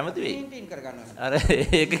මේකට කැමති වෙයි. මේන්ටේන් කරගන්නවා. අර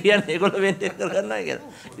ඒක කියන්නේ ඒගොල්ලෝ මේන්ටේන් කරගන්නවා කියලා.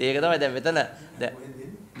 ඒක තමයි දැන් මෙතන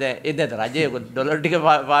දැන් එදෙත රජයේ ඩොලර් ටික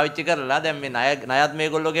පාවිච්චි කරලා දැන් මේ ණයත්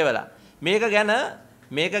මේගොල්ලෝ ගෙවලා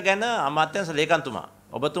මේක ගැන අමාත්‍යාංශ ලේකම්තුමා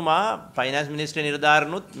ඔබතුමා ෆයිනෑන්ස් මිනිස්ට්‍රි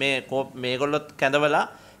නිලධාරීනුත් මේගොල්ලොත් කැඳවලා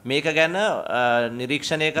මේක ගැන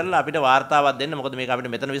නිරීක්ෂණය කරලා අපිට වාර්තාවක් දෙන්න. මොකද මේක අපිට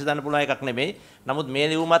මෙතන විසඳන්න පුළුවන් එකක් නෙමෙයි. නමුත් මේ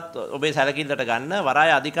ලියුමත් ඔබේ සැලකිල්ලට ගන්න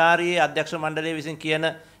වරාය අධිකාරියේ අධ්‍යක්ෂ මණ්ඩලය විසින් කියන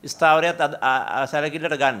ස්ථාවරයත්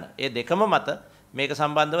සැලකිල්ලට ගන්න. ඒ දෙකම මත මේක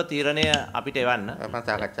සම්බන්ධව තීරණය අපිට එවන්න.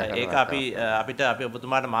 ඒක අපිට අපි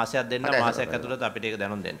ඔබතුමාට මාසයක් දෙන්න. මාසයක් ඇතුළත අපිට ඒක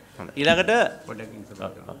දැනුම් දෙන්න. ඊළඟට පොඩ්ඩකින්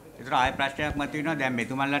ඒතර ආයෙ ප්‍රශ්නයක් මතුවෙනවා. දැන්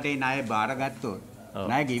මෙතුමන්ලට මේ ණය බාරගත්තොත්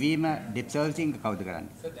ණය ගෙවීම ඩෙප් සර්විසිං කවුද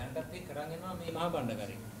කරන්නේ? සර් දැන්ටත් ඒක කරන් යනවා මේ මහා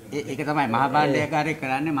බණ්ඩාගාරේ. ඒක තමයි මහා භාණ්ඩාගාරය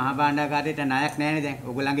කරන්නේ. මහා භාණ්ඩාගාරයට ණයක් නැහැනේ දැන්.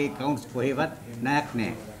 ඔයගොල්ලන්ගේ accounts කොහෙවත් ණයක්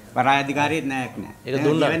නැහැ. වරාය අධිකාරියෙත් නායක් නෑ. ඒක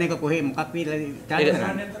දුන්නා. දෙවෙනි එක කොහේ මොකක් වීලා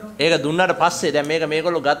ඒක දුන්නාට පස්සේ දැන්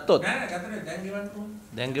මේගොල්ලෝ ගත්තොත් නෑ ගතනේ දැන් ගෙවන්න ඕනේ.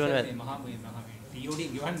 දැන් ගෙවන්න බෑ. මහා TOD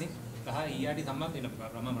ගෙවන්නේ සහ ERD සම්බන්ධ වෙන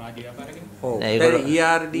රම රාජ්‍ය ව්‍යාපාරකෙන. ඔව්.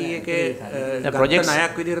 ERD එකේ ප්‍රොජෙක්ට්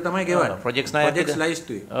ණයක් විදිහට තමයි ගෙවන්නේ. Projects ණයක් projects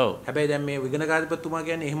ලයිස්තුවේ. ඔව්. හැබැයි දැන් මේ විගණකාධිපතිතුමා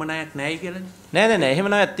කියන්නේ එහෙම ණයක් නැයි කියලානේ. නෑ එහෙම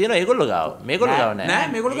ණයක් තියෙනවා ඒගොල්ලෝ ගාව. මේගොල්ලෝ ගාව නෑ. නෑ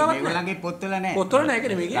මේගොල්ලෝ ගාව නෑ. මේගොල්ලන්ගේ පොත්වල නෑ. පොත්වල නෑ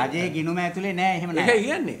කියන්නේ මේ කියන්නේ. රජයේ ගිණුම ඇතුලේ නෑ එහෙම නෑ. ඒකයි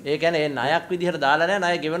කියන්නේ. ඒ කියන්නේ ණයක් විදිහට දාලා නෑ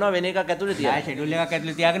ණය ගෙවනවා වෙන එකක් ඇතුලේ තියනවා. ණය ෂෙඩියුල් එකක්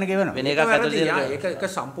ඇතුලේ තියාගෙන ගෙවනවා. වෙන එකක් ඇතුලේ තියනවා. ඒක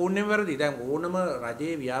සම්පූර්ණයෙන් වැරදි. දැන් ඕනම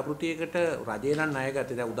රජයේ ව්‍යාපෘතියකට රජේ නම් ණය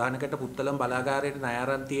ගත්තේ. දැන් උදාහරණයකට පුත්තලම් බලාගාරයට ණය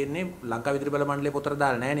අරන් තියෙන්නේ ලංකා විදුලි බල මණ්ඩලයේ පොතට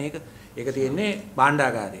දාලා නෑනේ ඒක. ඒක තියෙන්නේ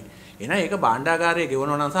භාණ්ඩාගාරයේ. එහෙනම් ඒක භාණ්ඩාගාරයේ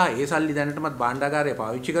ගෙවනවා නම් සහ ඒ සල්ලි දැනටමත් භාණ්ඩාගාරයේ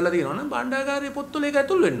පාවිච්චි කරලා තියෙනවා නම් භාණ්ඩාගාරයේ පොත්වල ඒක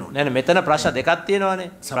ඇතුල් වෙන්න ඕනේ. නෑ මෙතන ප්‍රශ්න දෙකක් තියෙනවානේ.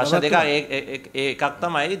 ප්‍රශ්න දෙකක් එකක්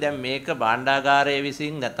තමයි දැන් මේක භාණ්ඩාගාරයේ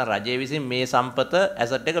විසින් නැත්නම් රජයේ විසින් මේ සම්පත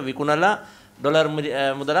ඇසට් එක විකුණලා ඩොලර්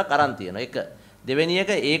මුදලක් අරන් තියෙනවා. එක දෙවෙනි එක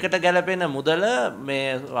ඒකට ගැලපෙන මුදල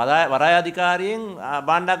මේ වරාය අධිකාරියෙන්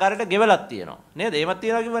භාණ්ඩාගාරයට ගෙවලක් තියෙනවා. නේද? ඒවත්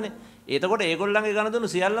තියෙනවා කිව්වනේ. එතකොට ඒගොල්ලන්ගේ ගණදුණු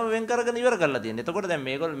සියල්ලම වෙන් කරගෙන ඉවර කරලා තියෙනවා. එතකොට දැන්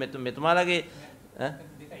මේගොල්ලෝ මෙතුමාලගේ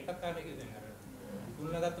එකක් කාරණේ කිව්වේ දැන් අර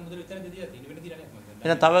කුණලගත්ත මුදල විතරද දීලා තියෙන්නේ වෙන දීලා නැහැ.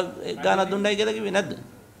 එහෙනම් තව ගානක් දුන්නයි කියලා කිව්වේ නැද්ද?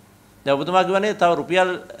 දැන් ඔබතුමා කිව්වනේ තව රුපියල්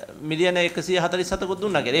මිලියන 147ක්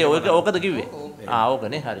දුන්නා කියලා. ඒක ඕකද කිව්වේ?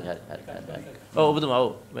 ඕකනේ. හරි. ඔව් ඔබතුමා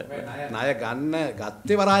ඔව්. ණය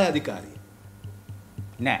ගත්තේ වරාය අධිකාරිය.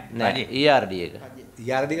 නෑ ERD එක.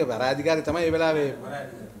 ERD එක වරාය අධිකාරිය තමයි ඒ වෙලාවේ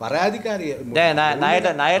වරාය අධිකාරිය. දැන් ණයට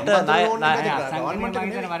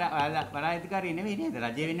වරාය අධිකාරිය නෙවෙයි නේද?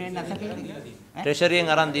 රජය වෙනුවෙන් අසකලා. ට්‍රෙෂරියෙන්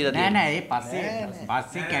අරන් දීලා තියෙනවා. නෑ ඒ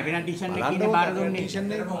පස්සේ කැබිනට් ඩිසිෂන් එකේ ඉන්නේ බාර දුන්නේ.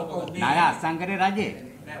 ණය අස්සම් කරේ රජේ.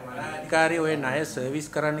 අධිකාරිය ඔය ණය සර්විස්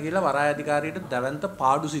කරන්න කියලා වරාය අධිකාරියට දැවන්ත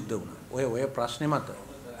පාඩු සිද්ධ වුණා. ඔය ප්‍රශ්නේ මත.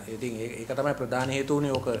 ඉතින් ඒක තමයි ප්‍රධාන හේතුව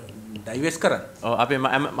උනේ ඕක ඩයිවර්ස් කරන්න. ඔව් අපි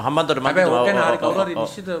හම්බන්තොට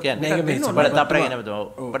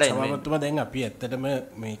සභාපතිතුමා දැන් අපි ඇත්තටම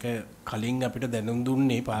මේක කලින් අපිට දැනුම්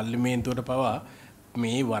දුන්නේ පාර්ලිමේන්තුවට පවා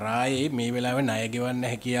මේ වරායේ මේ වෙලාවේ ණය ගෙවන්න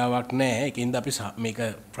හැකියාවක් නැහැ. ඒකින්ද අපි මේක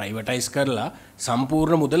ප්‍රයිවටයිස් කරලා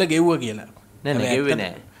සම්පූර්ණ මුදල ගෙවුවා කියලා. නෑ ගෙව්වේ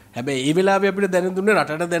නෑ. හැබැයි ඒ වෙලාවේ අපිට දැනුම් දුන්නේ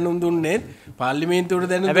රටට දැනුම් දුන්නේ පාර්ලිමේන්තුවට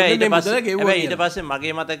දැනුම් දුන්නේ මේ මුදල ගෙවුවා. හැබැයි ඊට පස්සේ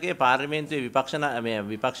මගේ මතකයේ පාර්ලිමේන්තුවේ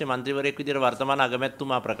විපක්ෂ මන්ත්‍රීවරයෙක් විදිහට වර්තමාන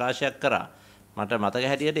අගමැතිතුමා ප්‍රකාශයක් කරා. මට මතක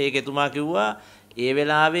හැටියට ඒක එතුමා කිව්වා ඒ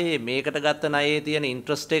වෙලාවේ මේකට ගත්ත ණයේ තියෙන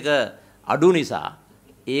ඉන්ට්‍රස්ට් එක අඩු නිසා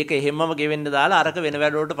ඒක එහෙමම ගෙවෙන්න දාලා අරක වෙන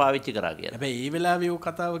වැඩ වලට පාවිච්චි කරා කියලා. හැබැයි ඒ වෙලාවේ ਉਹ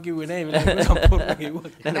කතාව කිව්වේ නෑ. ඒ වෙලාවේ සම්පූර්ණ කිව්වා.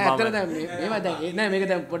 නෑ ඇත්තට දැන් මේවා දැන් නෑ මේක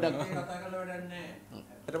දැන් පොඩ්ඩක් කතා කරලා වැඩක් නෑ.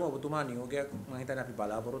 ඇත්තටම ඔබතුමා නියෝගයක් මම හිතන්නේ අපි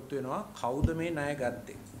බලාපොරොත්තු වෙනවා කවුද මේ ණය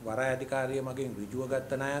ගත්තේ? වරාය අධිකාරිය මගෙන් ඍජුව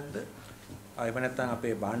ගත්ත ණයක්ද? එහෙම නැත්නම්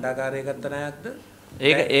අපේ භාණ්ඩාගාරයේ ගත්ත ණයක්ද?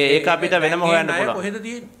 ඒක අපිට වෙනම හොයන්න පුළුවන්. කොහෙද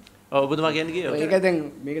තියෙන්නේ? ඔව් ඔබතුමා කියන්නේ කිව්වා. ඒක දැන්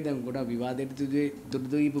මේක දැන් ගොඩක් විවාදයට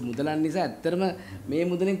දුරුදීපු මුදලන් නිසා ඇත්තටම මේ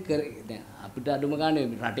මුදලෙන් දැන් අපිට අඩුම ගානේ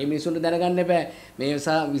රටේ මිනිස්සුන්ට දැනගන්න එපා මේ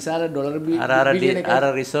විශාල ඩොලර් බිලියන එක අර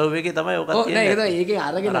රිසර්ව් එකේ තමයි ඔකත් කියන්නේ. ඔව් නෑ ඒකෙන්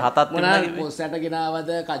අරගෙන මොනාරි පොස්සට ගෙනාවද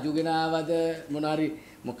කජු ගෙනාවද මොනාරි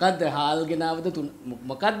මොකද්ද හාල් ගෙනාවද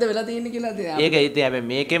මොකද්ද වෙලා තියෙන්නේ කියලා ඒක ඉතින් හැබැයි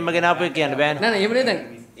මේකෙන්ම ගෙනාපු එක කියන්න බෑනේ. නෑ නෑ එහෙම නේ දැන්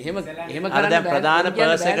එහෙම කරන්න දැන් ප්‍රධාන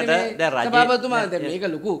පර්ස් එකට දැන් රජේ සභාපතිතුමා දැන් මේක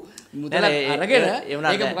ලොකු මුදලක් අරගෙන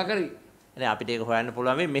ඒක මොකක් හරි නේ අපිට ඒක හොයන්න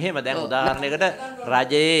පුළුවන් මෙහෙම දැන් උදාහරණයකට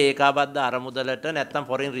රජයේ ඒකාබද්ධ අරමුදලට නැත්තම්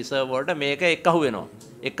ෆොරින් රිසර්ව් වලට මේක එක්කහු වෙනවා.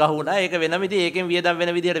 එක්කහු වුණා ඒක වෙනම ඉතින් ඒකෙන් වියදම්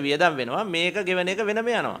වෙන විදිහට වියදම් වෙනවා. මේක ගෙවන එක වෙනම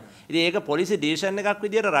යනවා. ඉතින් ඒක පොලිසි ඩිසිෂන් එකක්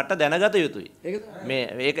විදිහට රට දැනගත යුතුයි. මේ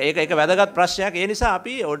ඒක වැදගත් ප්‍රශ්නයක්. ඒ නිසා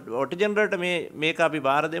අපි ඔටි ජෙනරල්ට මේක අපි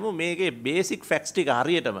බාර දෙමු. මේකේ බේසික් ෆැක්ට්ස් ටික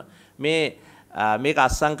හරියටම මේක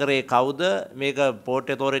අස්සම් කරේ කවුද? මේක පෝර්ට්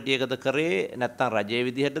ඔතොරිටි එකද කරේ නැත්නම් රජයේ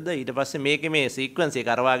විදිහටද? ඊට පස්සේ මේකේ මේ සීක්වන්ස් එක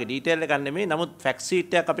අර වාගේ ඩීටේල් එකක් නෙමෙයි. නමුත් ෆැක්ට්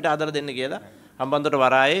ෂීට් එකක් අපිට අදලා දෙන්න කියලා හම්බන්තොට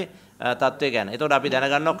වරායේ තත්ත්වය ගැන. එතකොට අපි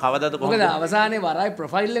දැනගන්නවා කවදද කොහොමද? මොකද අවසානයේ වරායේ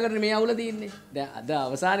ප්‍රොෆයිල් එකට මේ අවුල තියෙන්නේ. දැන් අද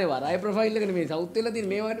අවසානයේ වරායේ ප්‍රොෆයිල් එකට මේ සවුත් වෙලා තියෙන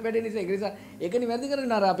මේ වැඩේ නිසා ඒක නිසා ඒකනේ වැරදි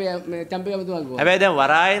කරගෙන අර අපේ මේ චැම්පියන්තුමා කිව්වා. හැබැයි දැන්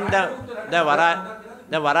වරායෙන්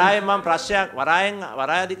දැන් වරායෙන් මම ප්‍රශ්නයක්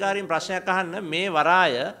වරාය අධිකාරියෙන් ප්‍රශ්නයක් අහන්න මේ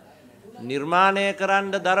වරාය නිර්මාණය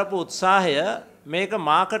කරන්න දරපු උත්සාහය මේක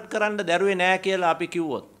මාකට් කරන්න දැරුවේ නෑ කියලා අපි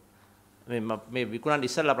කිව්වොත් මේ විකුණන්න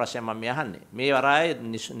ඉස්සෙල්ලා ප්‍රශ්නයක් මම අහන්නේ. මේ වරාය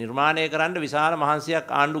නිර්මාණය කරන්න විශාල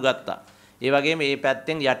මහන්සියක් ආණ්ඩු ගත්තා. ඒ වගේම මේ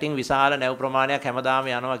පැත්තෙන් යටින් විශාල නැව් ප්‍රමාණයක් හැමදාම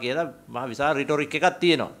යනවා කියලා මහ විශාල රිටොරික් එකක්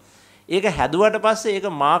තියෙනවා. ඒක හැදුවට පස්සේ ඒක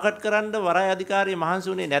මාකට් කරන්න වරාය අධිකාරිය මහන්සි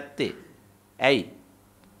වුණේ නැත්තේ ඇයි?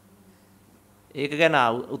 ඒක ගැන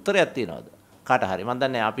උත්තරයක් තියෙනවද? කාට හරි මම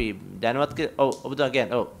දන්නේ අපි දැනුවත් ඔව් ඔබතුමා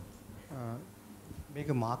කියන්නේ ඔව් මේක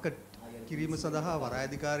මාකට් කිරීම සඳහා වරාය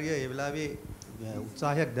අධිකාරිය ඒ වෙලාවේ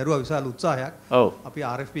උත්සාහයක් දරුවා විශාල උත්සාහයක්. අපි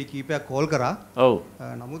RFP කීපයක් කෝල් කරා.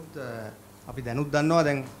 නමුත් අපි දැනුත් දන්නවා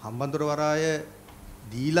දැන් හම්බන්තොට වරාය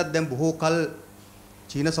දීලත් දැන් බොහෝ කල්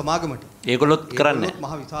චීන සමාගමට. ඒගොල්ලොත් කරන්නේ.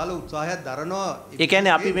 මහ විශාල උත්සාහයක් දරනවා. ඒ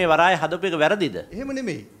කියන්නේ අපි මේ වරාය හදපු එක වැරදිද? එහෙම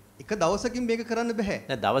නෙමෙයි. එක දවසකින් මේක කරන්න බෑ.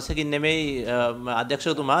 නෑ දවසකින් නෙමෙයි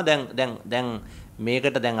අධ්‍යක්ෂකතුමා දැන්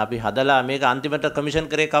මේකට දැන් අපි හදලා මේක අන්තිමට කමිෂන්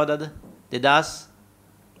කරේ කවදද? 2015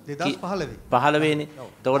 නේ.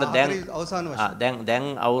 එතකොට දැන්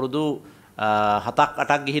අවුරුදු 7ක්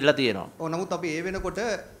 8ක් ගිහිල්ලා තියෙනවා. ඔව් නමුත් අපි ඒ වෙනකොට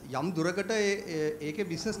යම් දුරකට ඒකේ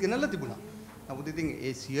බිස්නස් ගෙනල්ලා තිබුණා. නමුත් ඉතින්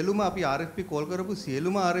ඒ සියලුම අපි RFP කෝල් කරපු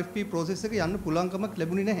සියලුම RFP process එක යන්න පුළුවන්කමක්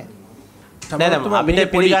ලැබුණේ නැහැ.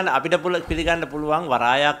 අපිට පිළිගන්න පුළුවන්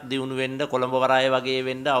වරායක් දියුණු වෙන්න කොළඹ වරාය වගේ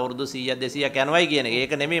වෙන්න අවුරුදු 100ක් 200ක් යනවායි කියන එක.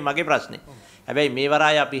 ඒක නෙමෙයි මගේ ප්‍රශ්නේ. හැබැයි මේ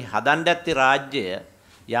වරාය අපි හදන්න ඇත්තේ රාජ්‍යය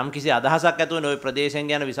යම් කිසි අදහසක් ඇතුව ওই ප්‍රදේශයෙන්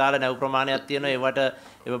යන විශාල නැව් ප්‍රමාණයක් තියෙනවා. ඒවට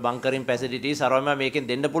ඒව බංකරින් ෆැසිලිටි සරවම මේකෙන්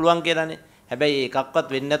දෙන්න පුළුවන් කියලානේ. හැබැයි ඒකක්වත්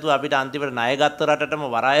වෙන්නේ නැතුව අපිට අන්තිමට ණය ගත්ත රටටම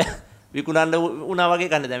වරාය විකුණන්න වුණා වගේ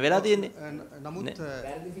කන්නේ දැන් වෙලා තියෙන්නේ. නමුත්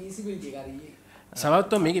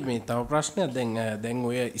සවත්ව මේක මේ තව ප්‍රශ්නයක් දැන්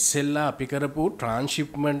ඔය ඉස්සෙල්ලා අපි කරපු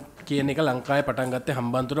ට්‍රාන්ස්ෂිප්මන්ට් කියන එක ලංකාවේ පටන් ගත්තේ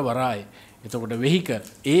හම්බන්තොට වරායේ. එතකොට වෙහිකල්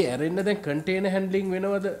ඒ ඇරෙන්න දැන් කන්ටේනර් හැන්ඩ්ලින්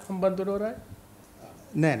වෙනවද හම්බන්තොට වරායේ?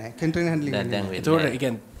 නෑ කන්ටේනර් හැන්ඩ්ලින්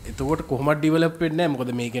එතකොට කොහොමද ඩිවෙලොප් වෙන්නේ නැහැ. මොකද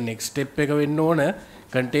මේකේ නෙක්ස්ට් ස්ටෙප් එක වෙන්න ඕන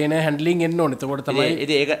කන්ටේනර් හැන්ඩ්ලින් එන්න ඕන. එතකොට තමයි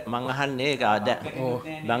ඉතින් ඒක මං අහන්නේ ඒක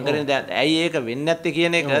බංකරෙන් දැන් ඇයි ඒක වෙන්නේ නැත්තේ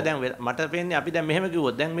කියන එක දැන් මට පේන්නේ අපි දැන් මෙහෙම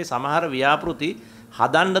කිව්වොත් දැන් මේ සමහර ව්‍යාපෘති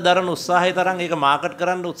හදන්න දරන උත්සාහය තරම් ඒක මාකට්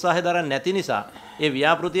කරන්න උත්සාහය දරන්නේ නැති නිසා ඒ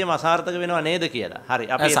ව්‍යාපෘතියම අසාර්ථක වෙනව නේද කියලා. හරි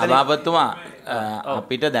අපි සභාපතිතුමා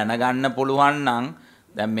අපිට දැනගන්න පුළුවන් නම්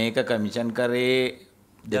දැන් මේක කමිෂන් කරේ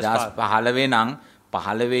 2015 නම්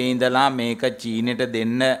 15 ඉඳලා මේක චීනෙට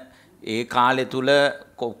දෙන්න ඒ කාලය තුල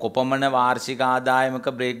කොපමණ වාර්ෂික ආදායමක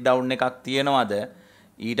බ්‍රේක් ඩවුන් එකක් තියෙනවද?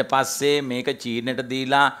 ඊට පස්සේ මේක චීනෙට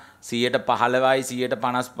දීලා 15%යි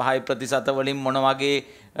 155% ප්‍රතිශත වලින් මොන වගේ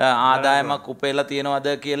ආදායමක් උපයලා තියෙනවද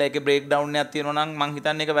කියලා ඒකේ බ්‍රේක් ඩවුන් එකක් තියෙනවා නම් මං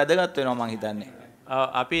හිතන්නේ ඒක වැදගත් වෙනවා මං හිතන්නේ.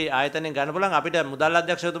 අපි ආයතනයෙන් ගන්න පුළුවන් අපිට මුදල්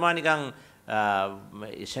අධ්‍යක්ෂකතුමා නිකන්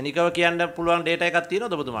ශනිකව කියන්න පුළුවන් ඩේටා එකක්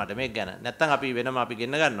තියෙනවද ඔබතුමාට මේක ගැන? නැත්නම් අපි වෙනම අපි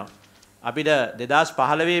ගෙන්න ගන්නවා. අපිට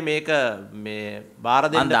 2015 මේක මේ බාර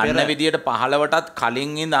දෙන්න පෙර දන්න විදියට 15ටත්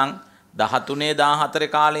කලින් ඉඳන් 13 14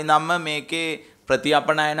 කාලේ ඉඳන්ම මේකේ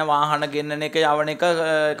ප්‍රතිඅපනයන වාහන ගෙන්නන එක යවන එක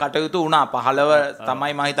කටයුතු වුණා. 15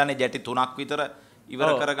 තමයි මම හිතන්නේ ජැටි 3ක් විතර ඉවර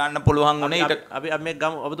කරගන්න පුළුවන් වුණේ. ඊට අපි මේ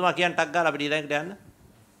ගමු ඔබතුමා කියන්න ටක් ගාලා අපිට ඊළඟට යන්න.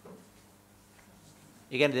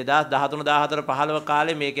 ඒ කියන්නේ 2013 14 15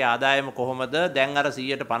 කාලේ මේකේ ආදායම කොහොමද? දැන් අර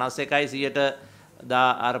 151යි 100ට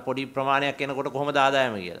අර පොඩි ප්‍රමාණයක් එනකොට කොහොමද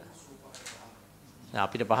ආදායම කියලා.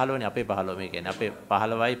 අපිට 15 නේ අපේ 15 මේ කියන්නේ අපේ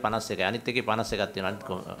 15යි 51යි අනිත් එකේ 51ක්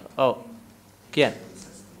තියෙනවා. ඔව් කියන්න.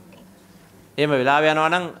 එහෙම වෙලාව යනවා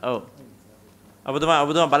නම් ඔව්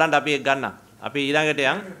ඔබතුමා බලන්න අපි ඒක ගන්න. අපි ඊළඟට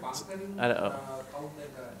යන්.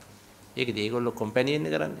 ඒකදී ඒගොල්ලෝ කම්පැනි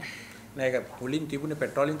එකනේ කරන්නේ. නෑ ඒක පුලින් තිබුණේ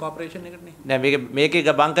පෙට්‍රෝලියම් කෝපරේෂන් එකනේ. නෑ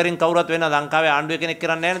මේකේ බංකරින් කවුරුත් වෙන ලංකාවේ ආණ්ඩුවේ කෙනෙක්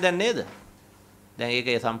කරන්නේ නැහැ නේද දැන් නේද? දැන්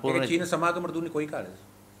ඒකේ සම්පූර්ණ ඒක චීන සමාගමට දුන්නේ කොයි කාලෙද?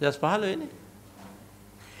 2015 නේ.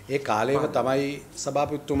 ඒ කාලේම තමයි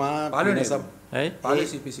සභාපතිතුමා පාලේ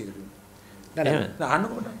CPC එකට දුන්නේ. නෑ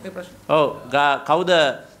අහන්නකොට ඒ ප්‍රශ්න. ඔව් කවුද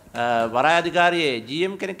වරාය අධිකාරියේ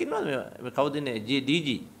GM කෙනෙක් ඉන්නවද මේ කවුද ඉන්නේ DG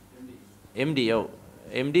MD ඔව්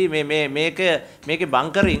MD මේකේ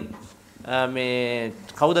බංකරින් මේ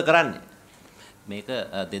කවුද කරන්නේ? මේක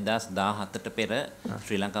 2017ට පෙර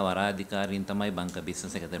ශ්‍රී ලංකා වරාය අධිකාරීන් තමයි බංකර්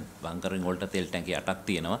බිස්නස් එක බංකරින් වලට තෙල් ටැංකි 8ක්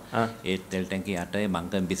තියෙනවා. ඒ තෙල් ටැංකි 8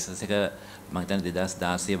 බංකර් බිස්නස් එක මම හිතන්නේ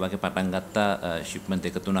 2016 වගේ පටන් ගත්ත ෂිප්මන්ට්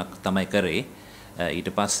එක තුනක් තමයි කරේ. ඊට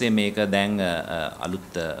පස්සේ මේක දැන්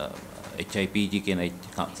අලුත් HIPG කියන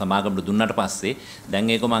සමාගමට දුන්නාට පස්සේ දැන්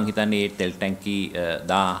ඒක මම හිතන්නේ තෙල් ටැංකි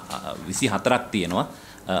 24ක් තියෙනවා.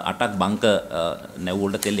 8ක් බංක නැව්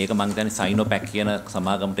වලට තෙල් ඒක මම හිතන්නේ සයිනෝපැක් කියන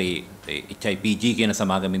සමාගමට HIPG කියන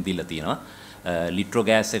සමාගමෙන් දීලා තියෙනවා. ලිට්‍රෝ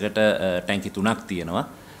ගෑස් එකට ටැංකි 3ක් තියෙනවා.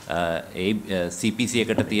 CPC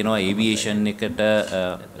එකට තියෙනවා ඒවියේෂන් එකට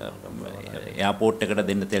එයාපෝට් එකට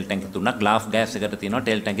දෙන්න තෙල් ටැංකි 3ක් ග්ලාස් ගෑස් එකට තියෙනවා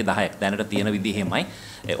තෙල් ටැංකි 10ක් දැනට තියෙන විදිහෙමයි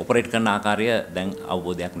ඔපරේට් කරන ආකාරය දැන්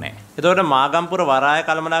අවබෝධයක් නැහැ. එතකොට මාගම්පුර වරාය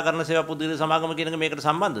කළමනාකරණ සේවා පුද්ගල සමාගම කියන එක මේකට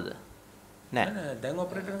සම්බන්ධද? නෑ. දැන්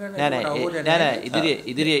ඔපරේට් කරන්නේ නෑ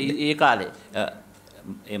ඉදිරියේ ඒ කාලේ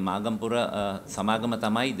ඒ මාගම්පුර සමාගම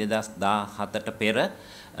තමයි 2017ට පෙර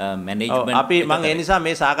මැනේජ්මන්ට් අපි මම ඒ නිසා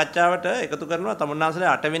මේ සාකච්ඡාවට එකතු කරනවා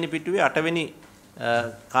තමුන්නාන්සලා 8 වෙනි පිටුවේ 8 වෙනි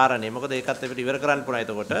කාරණේ. මොකද ඒකත් අපිට ඉවර කරන්න පුළුවන්.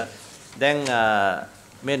 එතකොට දැන්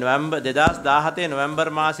මේ නොවැම්බර් 2017 නොවැම්බර්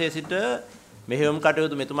මාසයේ සිට මෙහෙයුම්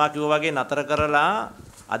කටයුතු මෙතුමා කිව්වා වගේ නතර කරලා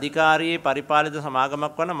අධිකාරියේ පරිපාලිත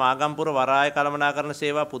සමාගමක් වන මාගම්පුර වරාය කළමනාකරණ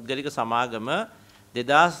සේවා පුද්ගලික සමාගම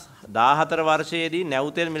 2014 වර්ෂයේදී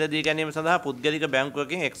නැවුතෙල් මිලදී ගැනීම සඳහා පුද්ගලික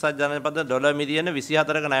බැංකුවකින් එක්සත් ජනපද ඩොලර් මිලියන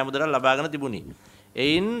 24ක ණය මුදලක් ලබාගෙන තිබුණි.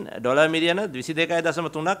 එයින් ඩොලර් මිලියන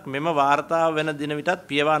 22.3ක් මෙම වාර්තාව වෙන දින විටත්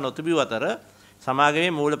පියවා නොතිබූ අතර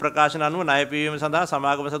සමාගමේ මූල ප්‍රකාශන අනුව ණය පියවීම සඳහා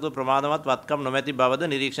සමාගම සතු ප්‍රමාදවත් වත්කම් නොමැති බවද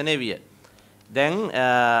නිරීක්ෂණය විය. දැන්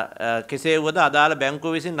කෙසේ වුවද අදාළ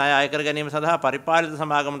බැංකුව විසින් ණය අය කර ගැනීම සඳහා පරිපාලිත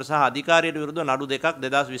සමාගමට සහ අධිකාරියට විරුද්ධව නඩු දෙකක්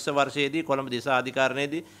 2020 වර්ෂයේදී කොළඹ දිසා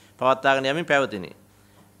අධිකාරියේදී පවත්වාගෙන යමින් පැවතිණි.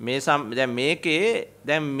 දැන් මේකේ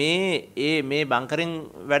දැන් මේ බංකරින්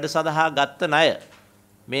වැඩ සඳහා ගත්ත ණය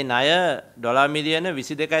මේ ණය ඩොලර් මිලියන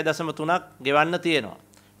 22.3ක් ගෙවන්න තියෙනවා.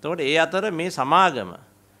 එතකොට ඒ අතර මේ සමාගම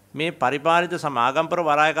මේ පරිපාලිත සමාගම්පර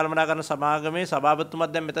වරාය කළමනාකරණ සමාගමේ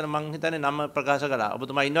සභාපතිතුමත් දැන් මෙතන මං හිතන්නේ නම ප්‍රකාශ කළා.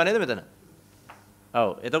 ඔබතුමා ඉන්නව නේද මෙතන? ඔව්.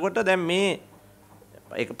 එතකොට දැන් මේ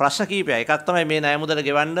ඒක ප්‍රශ්න කීපයක්. එකක් තමයි මේ ණය මුදල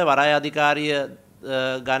ගෙවන්න වරාය අධිකාරිය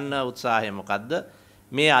ගන්න උත්සාහය මොකද්ද?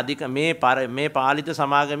 මේ පාලිත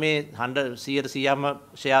සමාගමේ 100%ම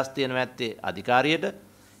ෂෙයාර්ස් තියෙන නැත්තේ අධිකාරියට.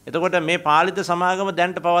 එතකොට මේ පාලිත සමාගම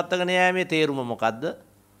දැන්ට පවත්වාගෙන යෑමේ තේරුම මොකද්ද?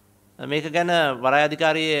 මේක ගැන වරාය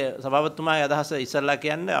අධිකාරියේ සභාපතිතුමාගේ අදහස ඉස්සල්ලා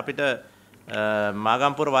කියන්නේ අපිට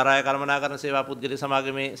මාගම්පුර වරාය කළමනාකරණ සේවා පුද්ගලික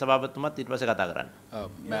සමාගමේ සභාපතිතුමත් ඊට පස්සේ කතා කරන්න.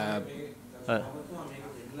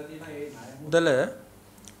 මුදල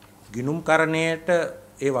ගිණුම්කරණයට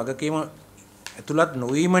ඒ වගකීම ඇතුළත්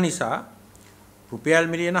නොවීම නිසා රුපියල්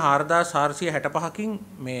මිලියන 4465කින්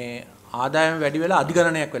මේ ආදායම වැඩි වෙලා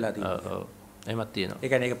අධිගණනයක් වෙලා තියෙනවා. ඔව්. එහෙමත් තියෙනවා. ඒ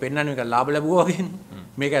කියන්නේ ඒක පෙන්වන්නේ මේක ලාභ ලැබුවා වගේනේ.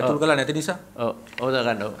 මේක ඇතුල් කරලා නැති නිසා. ඔව්. ඔව්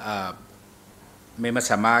ගන්න. මෙම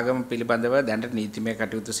සමාගම පිළිබඳව දැනට නීතිමය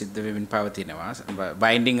කටයුතු සිද්ධ වෙමින් පවතිනවා.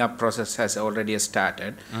 Winding up process has already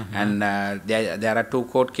started and there are 2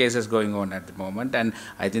 court cases going on at the moment and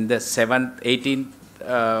I think the 18th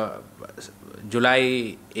July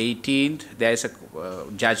 18th there is a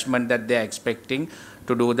judgment that they are expecting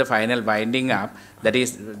to do the final winding up. That is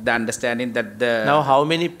the understanding that the... Now how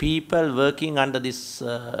many people working under this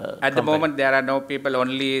At the moment there are no people,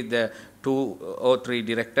 only the 2 or 3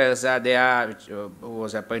 directors are there, which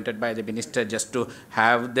was appointed by the minister just to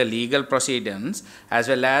have the legal proceedings, as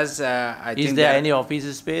well as I think... Is there any office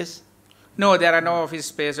space? No, there are no office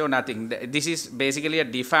space or nothing. This is basically a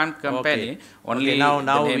defunct company. Okay. Only now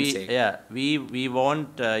the namesake. we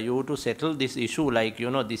want you to settle this issue. Like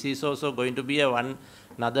this is also going to be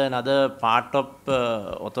another part of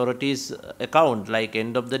authorities' account. Like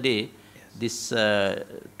end of the day, this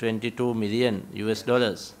 $22 million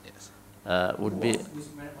would be.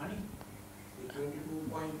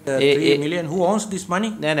 3 million. Who owns this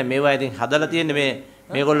money? නෑ මේවා ඉතින් හදලා තියෙන්නේ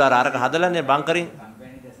මේගොල්ලෝ අරක හදලානේ බංකරින්.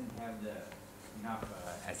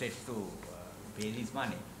 To pay this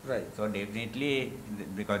money. Right. So definitely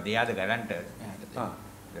because they are the guarantors.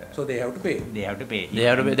 So they have to pay. They have to pay.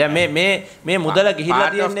 දැන් මේ මුදල ගිහිල්ලා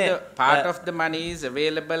තියෙන්නේ part of the money is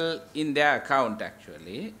available in their account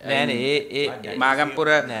actually. Magampura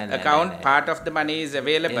account part of the money is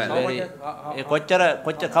available. කොච්චර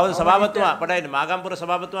කවුද සභාපතිතුමා අපටයි මාගම්පුර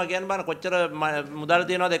සභාපතිතුමා කියන්න බෑ කොච්චර මුදල්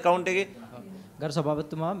තියෙනවද account එකේ? ගරු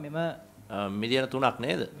සභාපතිතුමා මෙම මිලියන 3ක්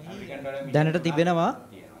නේද? දැනට තිබෙනවා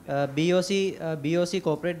BOC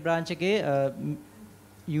corporate branch එකේ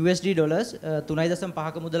USD dollars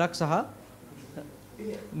 3.5ක මුදලක් සහ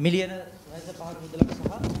මිලියන 3.5ක මුදලක් සහ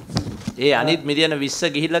ඒ අනිත් මිලියන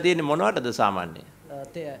 20 ගිහිල්ලා තියෙන්නේ මොනවටද සාමාන්‍යයෙන්?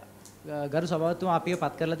 ගරු සභාපතිතුමා අපිව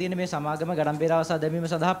පත් කරලා තියෙන්නේ මේ සමාගම ගඩම් බේරාවසා දැමීම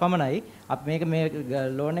සඳහා පමණයි. අපි මේ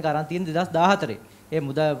ලෝන් එක අරන් තියෙන්නේ 2014. ඒ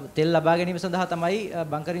මුදල් තෙල් ලබා ගැනීම සඳහා තමයි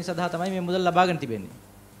බංකරින් සඳහා තමයි මේ මුදල් ලබාගෙන තිබෙන්නේ.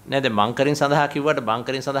 නේද බංකරින් සඳහා කිව්වට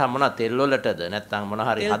බංකරින් සඳහා මොනවා තෙල් වලටද නැත්නම් මොන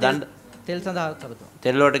හරි හදන්න තෙල් සඳහා සබතුමා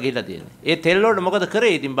තෙල් වලට ගිහිල්ලා තියෙන්නේ. ඒ තෙල් වලට මොකද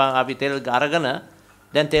කරේ? ඉතින් අපි තෙල් අරගෙන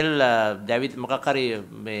දැන් තෙල් දැවිත් මොකක් හරි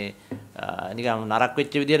මේ නිකන් නරක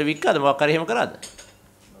වෙච්ච විදියට වික්කද මොකක් හරි එහෙම කරාද?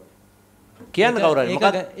 කියන්න කවුරු හරි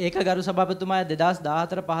මොකද? ඒක ගරු සභාපතිතුමා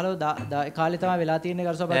 2014 15 කාලේ තමයි වෙලා තියෙන්නේ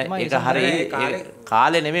ගරු සභාපතිතුමා. ඒක හරි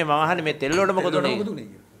කාලේ නෙමෙයි මම අහන්නේ මේ තෙල් වලට මොකද උනේ?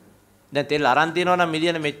 දැන් තෙල් අරන් තියනවා නම්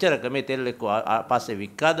මිලියන මෙච්චරක මේ තෙල් එක්ක පස්සේ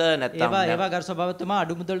වික්කද නැත්නම් ඒවා ගරු සභාපතිතුමා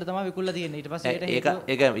අඩු මුදලට තමයි විකුණලා තියෙන්නේ. ඊට පස්සේ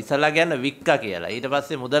ඒක ඉස්සලා කියන්න වික්කා කියලා. ඊට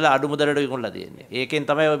පස්සේ මුදල අඩු මුදලට විකුණලා තියෙන්නේ. ඒකෙන්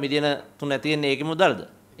තමයි ඔය මිලියන 3 තියෙන්නේ. ඒකේ මුදල්ද?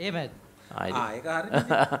 එහෙමයි. ඒක හරියි.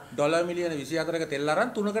 ඩොලර් මිලියන 24ක තෙල් අරන්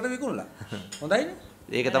 3කට විකුණලා. හොඳයිනේ.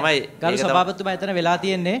 ඒක තමයි ගරු සභාපතිතුමා එතන වෙලා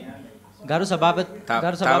තියෙන්නේ. ගරු සභාපති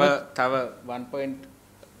තව 1.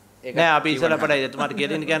 නෑ අපි ඉස්සලා පඩයි එතුමාට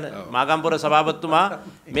කියලා කියන්න මාගම්පුර සභාපතිතුමා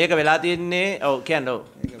මේක වෙලා තියෙන්නේ ඔව් කියන්න ඔව්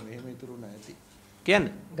ඒක මෙහෙම ඉතුරු නැහැ ඇති කියන්න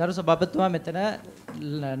ගරු සභාපතිතුමා මෙතන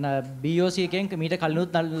BOC එකෙන් මීට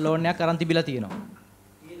කලිනුත් ලෝන් එකක් අරන් තිබිලා තියෙනවා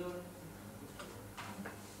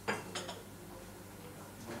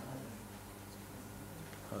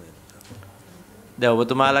දැන්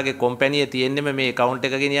ඔබතුමාලගේ කොම්පැනියේ තියෙන්නම මේ account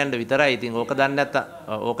එක ගෙනියන්න විතරයි. ඉතින් ඕක දන්නේ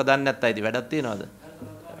නැත්නම් ඉතින් වැඩක් තියනවද?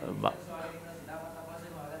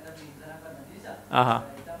 ආහා.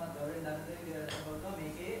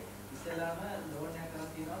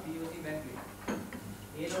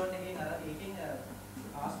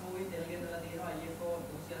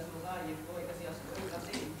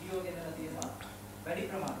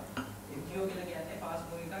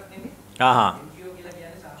 ආහා.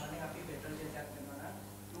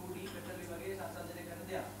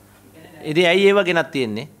 ඉතින් ඇයි ඒව ගෙනත්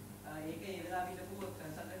තියෙන්නේ?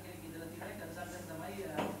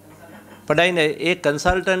 පඩයින ඒ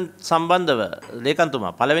කන්සල්ටන්ට් සම්බන්ධව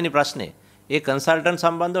ලේකම්තුමා පළවෙනි ප්‍රශ්නේ ඒ කන්සල්ටන්ට්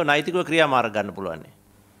සම්බන්ධව නෛතිකව ක්‍රියාමාර්ග ගන්න පුළුවන්.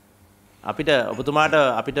 අපිට ඔබතුමාට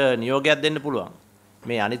අපිට නියෝගයක් දෙන්න පුළුවන්.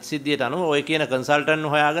 මේ අනිත් සිද්ධියට අනුව ඔය කියන කන්සල්ටන්ට්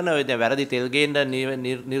හොයාගෙන ඔය දැන් වැරදි තෙල් ගේන්න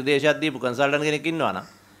නිර්දේශයක් දීපු කන්සල්ටන්ට් කෙනෙක් ඉන්නවා නම්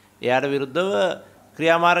එයාට විරුද්ධව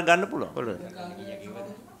ක්‍රියාමාර්ග ගන්න පුළුවන්.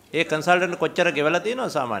 ඒ කන්සල්ටන්ට් කොච්චර ගෙවලා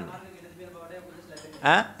තියෙනවද සාමාන්‍යයෙන්?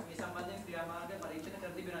 ඈ?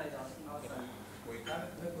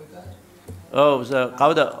 ඔව්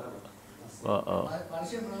කවුද? ඔව්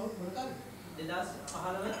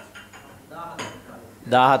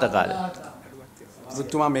 17 කාලේ.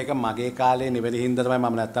 ඔබතුමා මේක මගේ කාලේ නිවැරදි හින්දා තමයි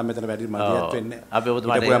මම නැත්තම් මෙතන වැඩි මදියත් වෙන්නේ. අපි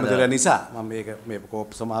ඔබතුමාට නිසා මම මේ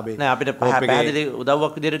කෝප් සමාවේ නෑ අපිට පැහැදිලි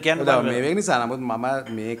උදව්වක් විදිහට කියන්න බෑ. මේ නිසා නමුත් මම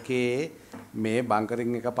මේකේ මේ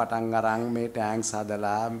බංකරින් එක පටන් අරන් මේ ටැංක්ස්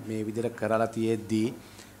හදලා මේ විදිහට කරලා තියෙද්දි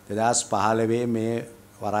 2015 මේ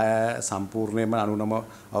වරාය සම්පූර්ණයෙන්ම 99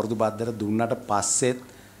 අවුරුදු බද්දට දුන්නට පස්සෙත්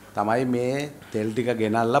තමයි මේ තෙල් ටික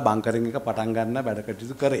ගෙනල්ලා බංකරින් එක පටන් ගන්න වැඩ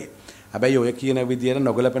කටයුතු කරේ. හැබැයි ඔය කියන විදියට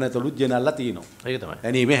නොගලපෙන තොලුත් ගෙනල්ලා තියෙනවා. ඒක තමයි.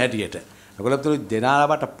 එනීමේ හැටියට. නොගලපෙන තොලු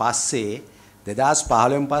දෙනාලට පස්සේ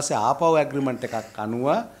 2015 පස්සේ ආපහු ඇග්‍රීමන්ට් එකක් අනුව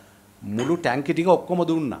මුළු ටැංකි ටික ඔක්කොම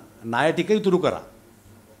දුන්නා. ණය ටික ඉතුරු කරා.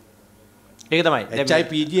 ඒක තමයි.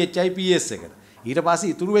 HIPG HIPS එකට. ඊට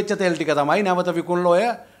පස්සේ ඉතුරු වෙච්ච තෙල් ටික තමයි නැවත විකුණලා ඔය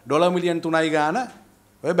 $3 මිලියන් 3යි ගාන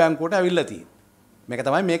ඔය බැංකුවට ඇවිල්ලා තියෙන්නේ. මේක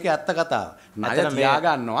තමයි මේකේ ඇත්ත කතාව. ණය තියා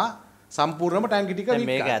ගන්නවා සම්පූර්ණම ටැංකි ටික වික්කා.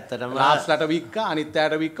 මේක ඇත්තටම ලාස්ට්ලට වික්කා අනිත්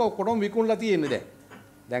අයට වික්කා ඔක්කොම විකුණලා තියෙන්නේ දැන්.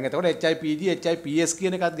 දැන් එතකොට HIPG HIPS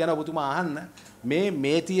කියන එකත් ගැන ඔබතුමා අහන්න.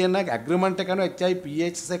 මේ තියෙන ඇග්‍රීමන්ට් එක කරන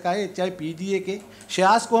HIPS එකයි HIPG එකේ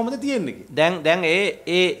ෂෙයාර්ස් කොහොමද තියෙන්නේ කියලා. දැන්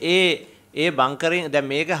ඒ බංකරින් දැන්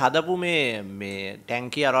මේක හදපු මේ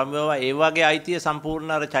ටැංකිය ආරම්භව ඒ වගේ අයිතිය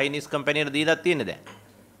සම්පූර්ණ අර චයිනීස් කම්පැනියට දීලා තියෙන්නේ දැන්.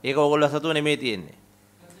 ඒක ඕගොල්ලෝ සතුව නෙමෙයි තියෙන්නේ.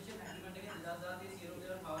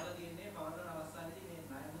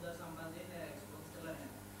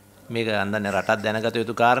 මේක අන්දන්නේ රටක් දැනගත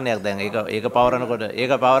යුතු කාරණයක්. දැන් ඒක පවරනකොට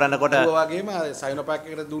වගේම සයිනෝපැක්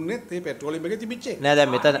එකට දුන්නෙත් ඒ පෙට්‍රෝලියම් එකේ තිබිච්ච එක. නෑ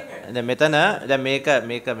දැන් මේක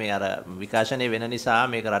මේ අර විකාශනය වෙන නිසා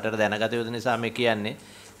මේක රටට දැනගත යුතු නිසා මේ කියන්නේ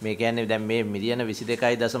දැන් මේ මිලියන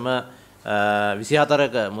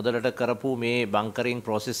 22.24ක මුදලට කරපු මේ බංකරින්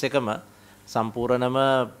ප්‍රොසෙස් එකම සම්පූර්ණම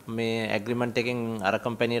මේ ඇග්‍රීමන්ට් එකෙන් අර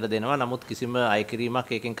කම්පැනියට දෙනවා. නමුත් කිසිම අය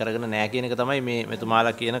කිරීමක් ඒකෙන් කරගෙන නැහැ කියන එක තමයි මේ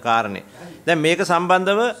මෙතුමාලා කියන කාරණේ. දැන් මේක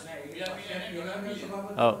සම්බන්ධව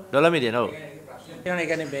ඔව් $1 මිලියන ඔව්. ඒ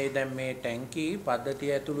කියන්නේ දැන් මේ ටැංකි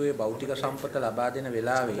පද්ධතිය ඇතුළු ඒ භෞතික සම්පත ලබා දෙන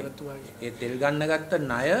වෙලාවේ ඒ තෙල් ගන්න ගත්ත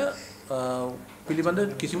ණය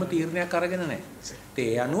පිළිබඳ කිසිම තීරණයක් අරගෙන නැහැ.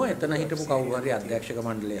 ඒ අනුව එතන හිටපු කවුරු හරි අධ්‍යක්ෂක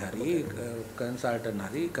මණ්ඩලය හරි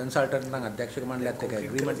කන්සල්ටන්ට් නම් අධ්‍යක්ෂක මණ්ඩලයත් එක්ක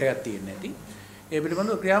ඇග්‍රීමන්ට් එකක් තියෙන්නේ නැති. ඒ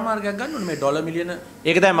පිළිබඳව ක්‍රියාමාර්ගයක් ගන්න ඕනේ මේ $1 මිලියන.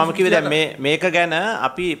 ඒක දැන් මම කිව්වේ දැන් මේක ගැන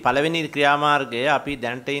අපි පළවෙනි ක්‍රියාමාර්ගය අපි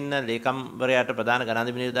දැනට ඉන්න ලේකම්වරයාට ප්‍රධාන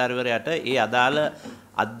ගණන්දිප නිලධාරිවරයාට ඒ අදාළ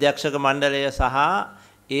අධ්‍යක්ෂක මණ්ඩලය සහ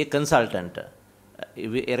ඒ කන්සල්ටන්ට්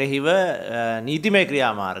එරෙහිව නීතිමය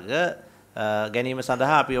ක්‍රියාමාර්ග ගැනීම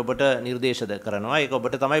සඳහා අපි ඔබට නිර්දේශ කරනවා. ඒක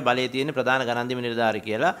ඔබට තමයි බලය තියෙන්නේ ප්‍රධාන ගණන්දිප නිලධාරි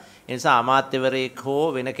කියලා. ඒ නිසා අමාත්‍යවරයෙක්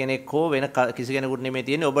හෝ වෙන කෙනෙක් හෝ වෙන කිසි කෙනෙකුට නෙමෙයි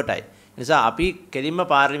තියෙන්නේ ඔබටයි. නිසා අපි කෙලින්ම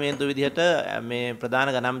පාර්ලිමේන්තුව විදිහට මේ ප්‍රධාන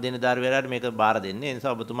ගණන් දෙනදාරිවරයාට මේක බාර දෙන්නේ. ඒ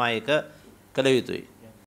නිසා ඔබතුමා ඒක කළ යුතුයි.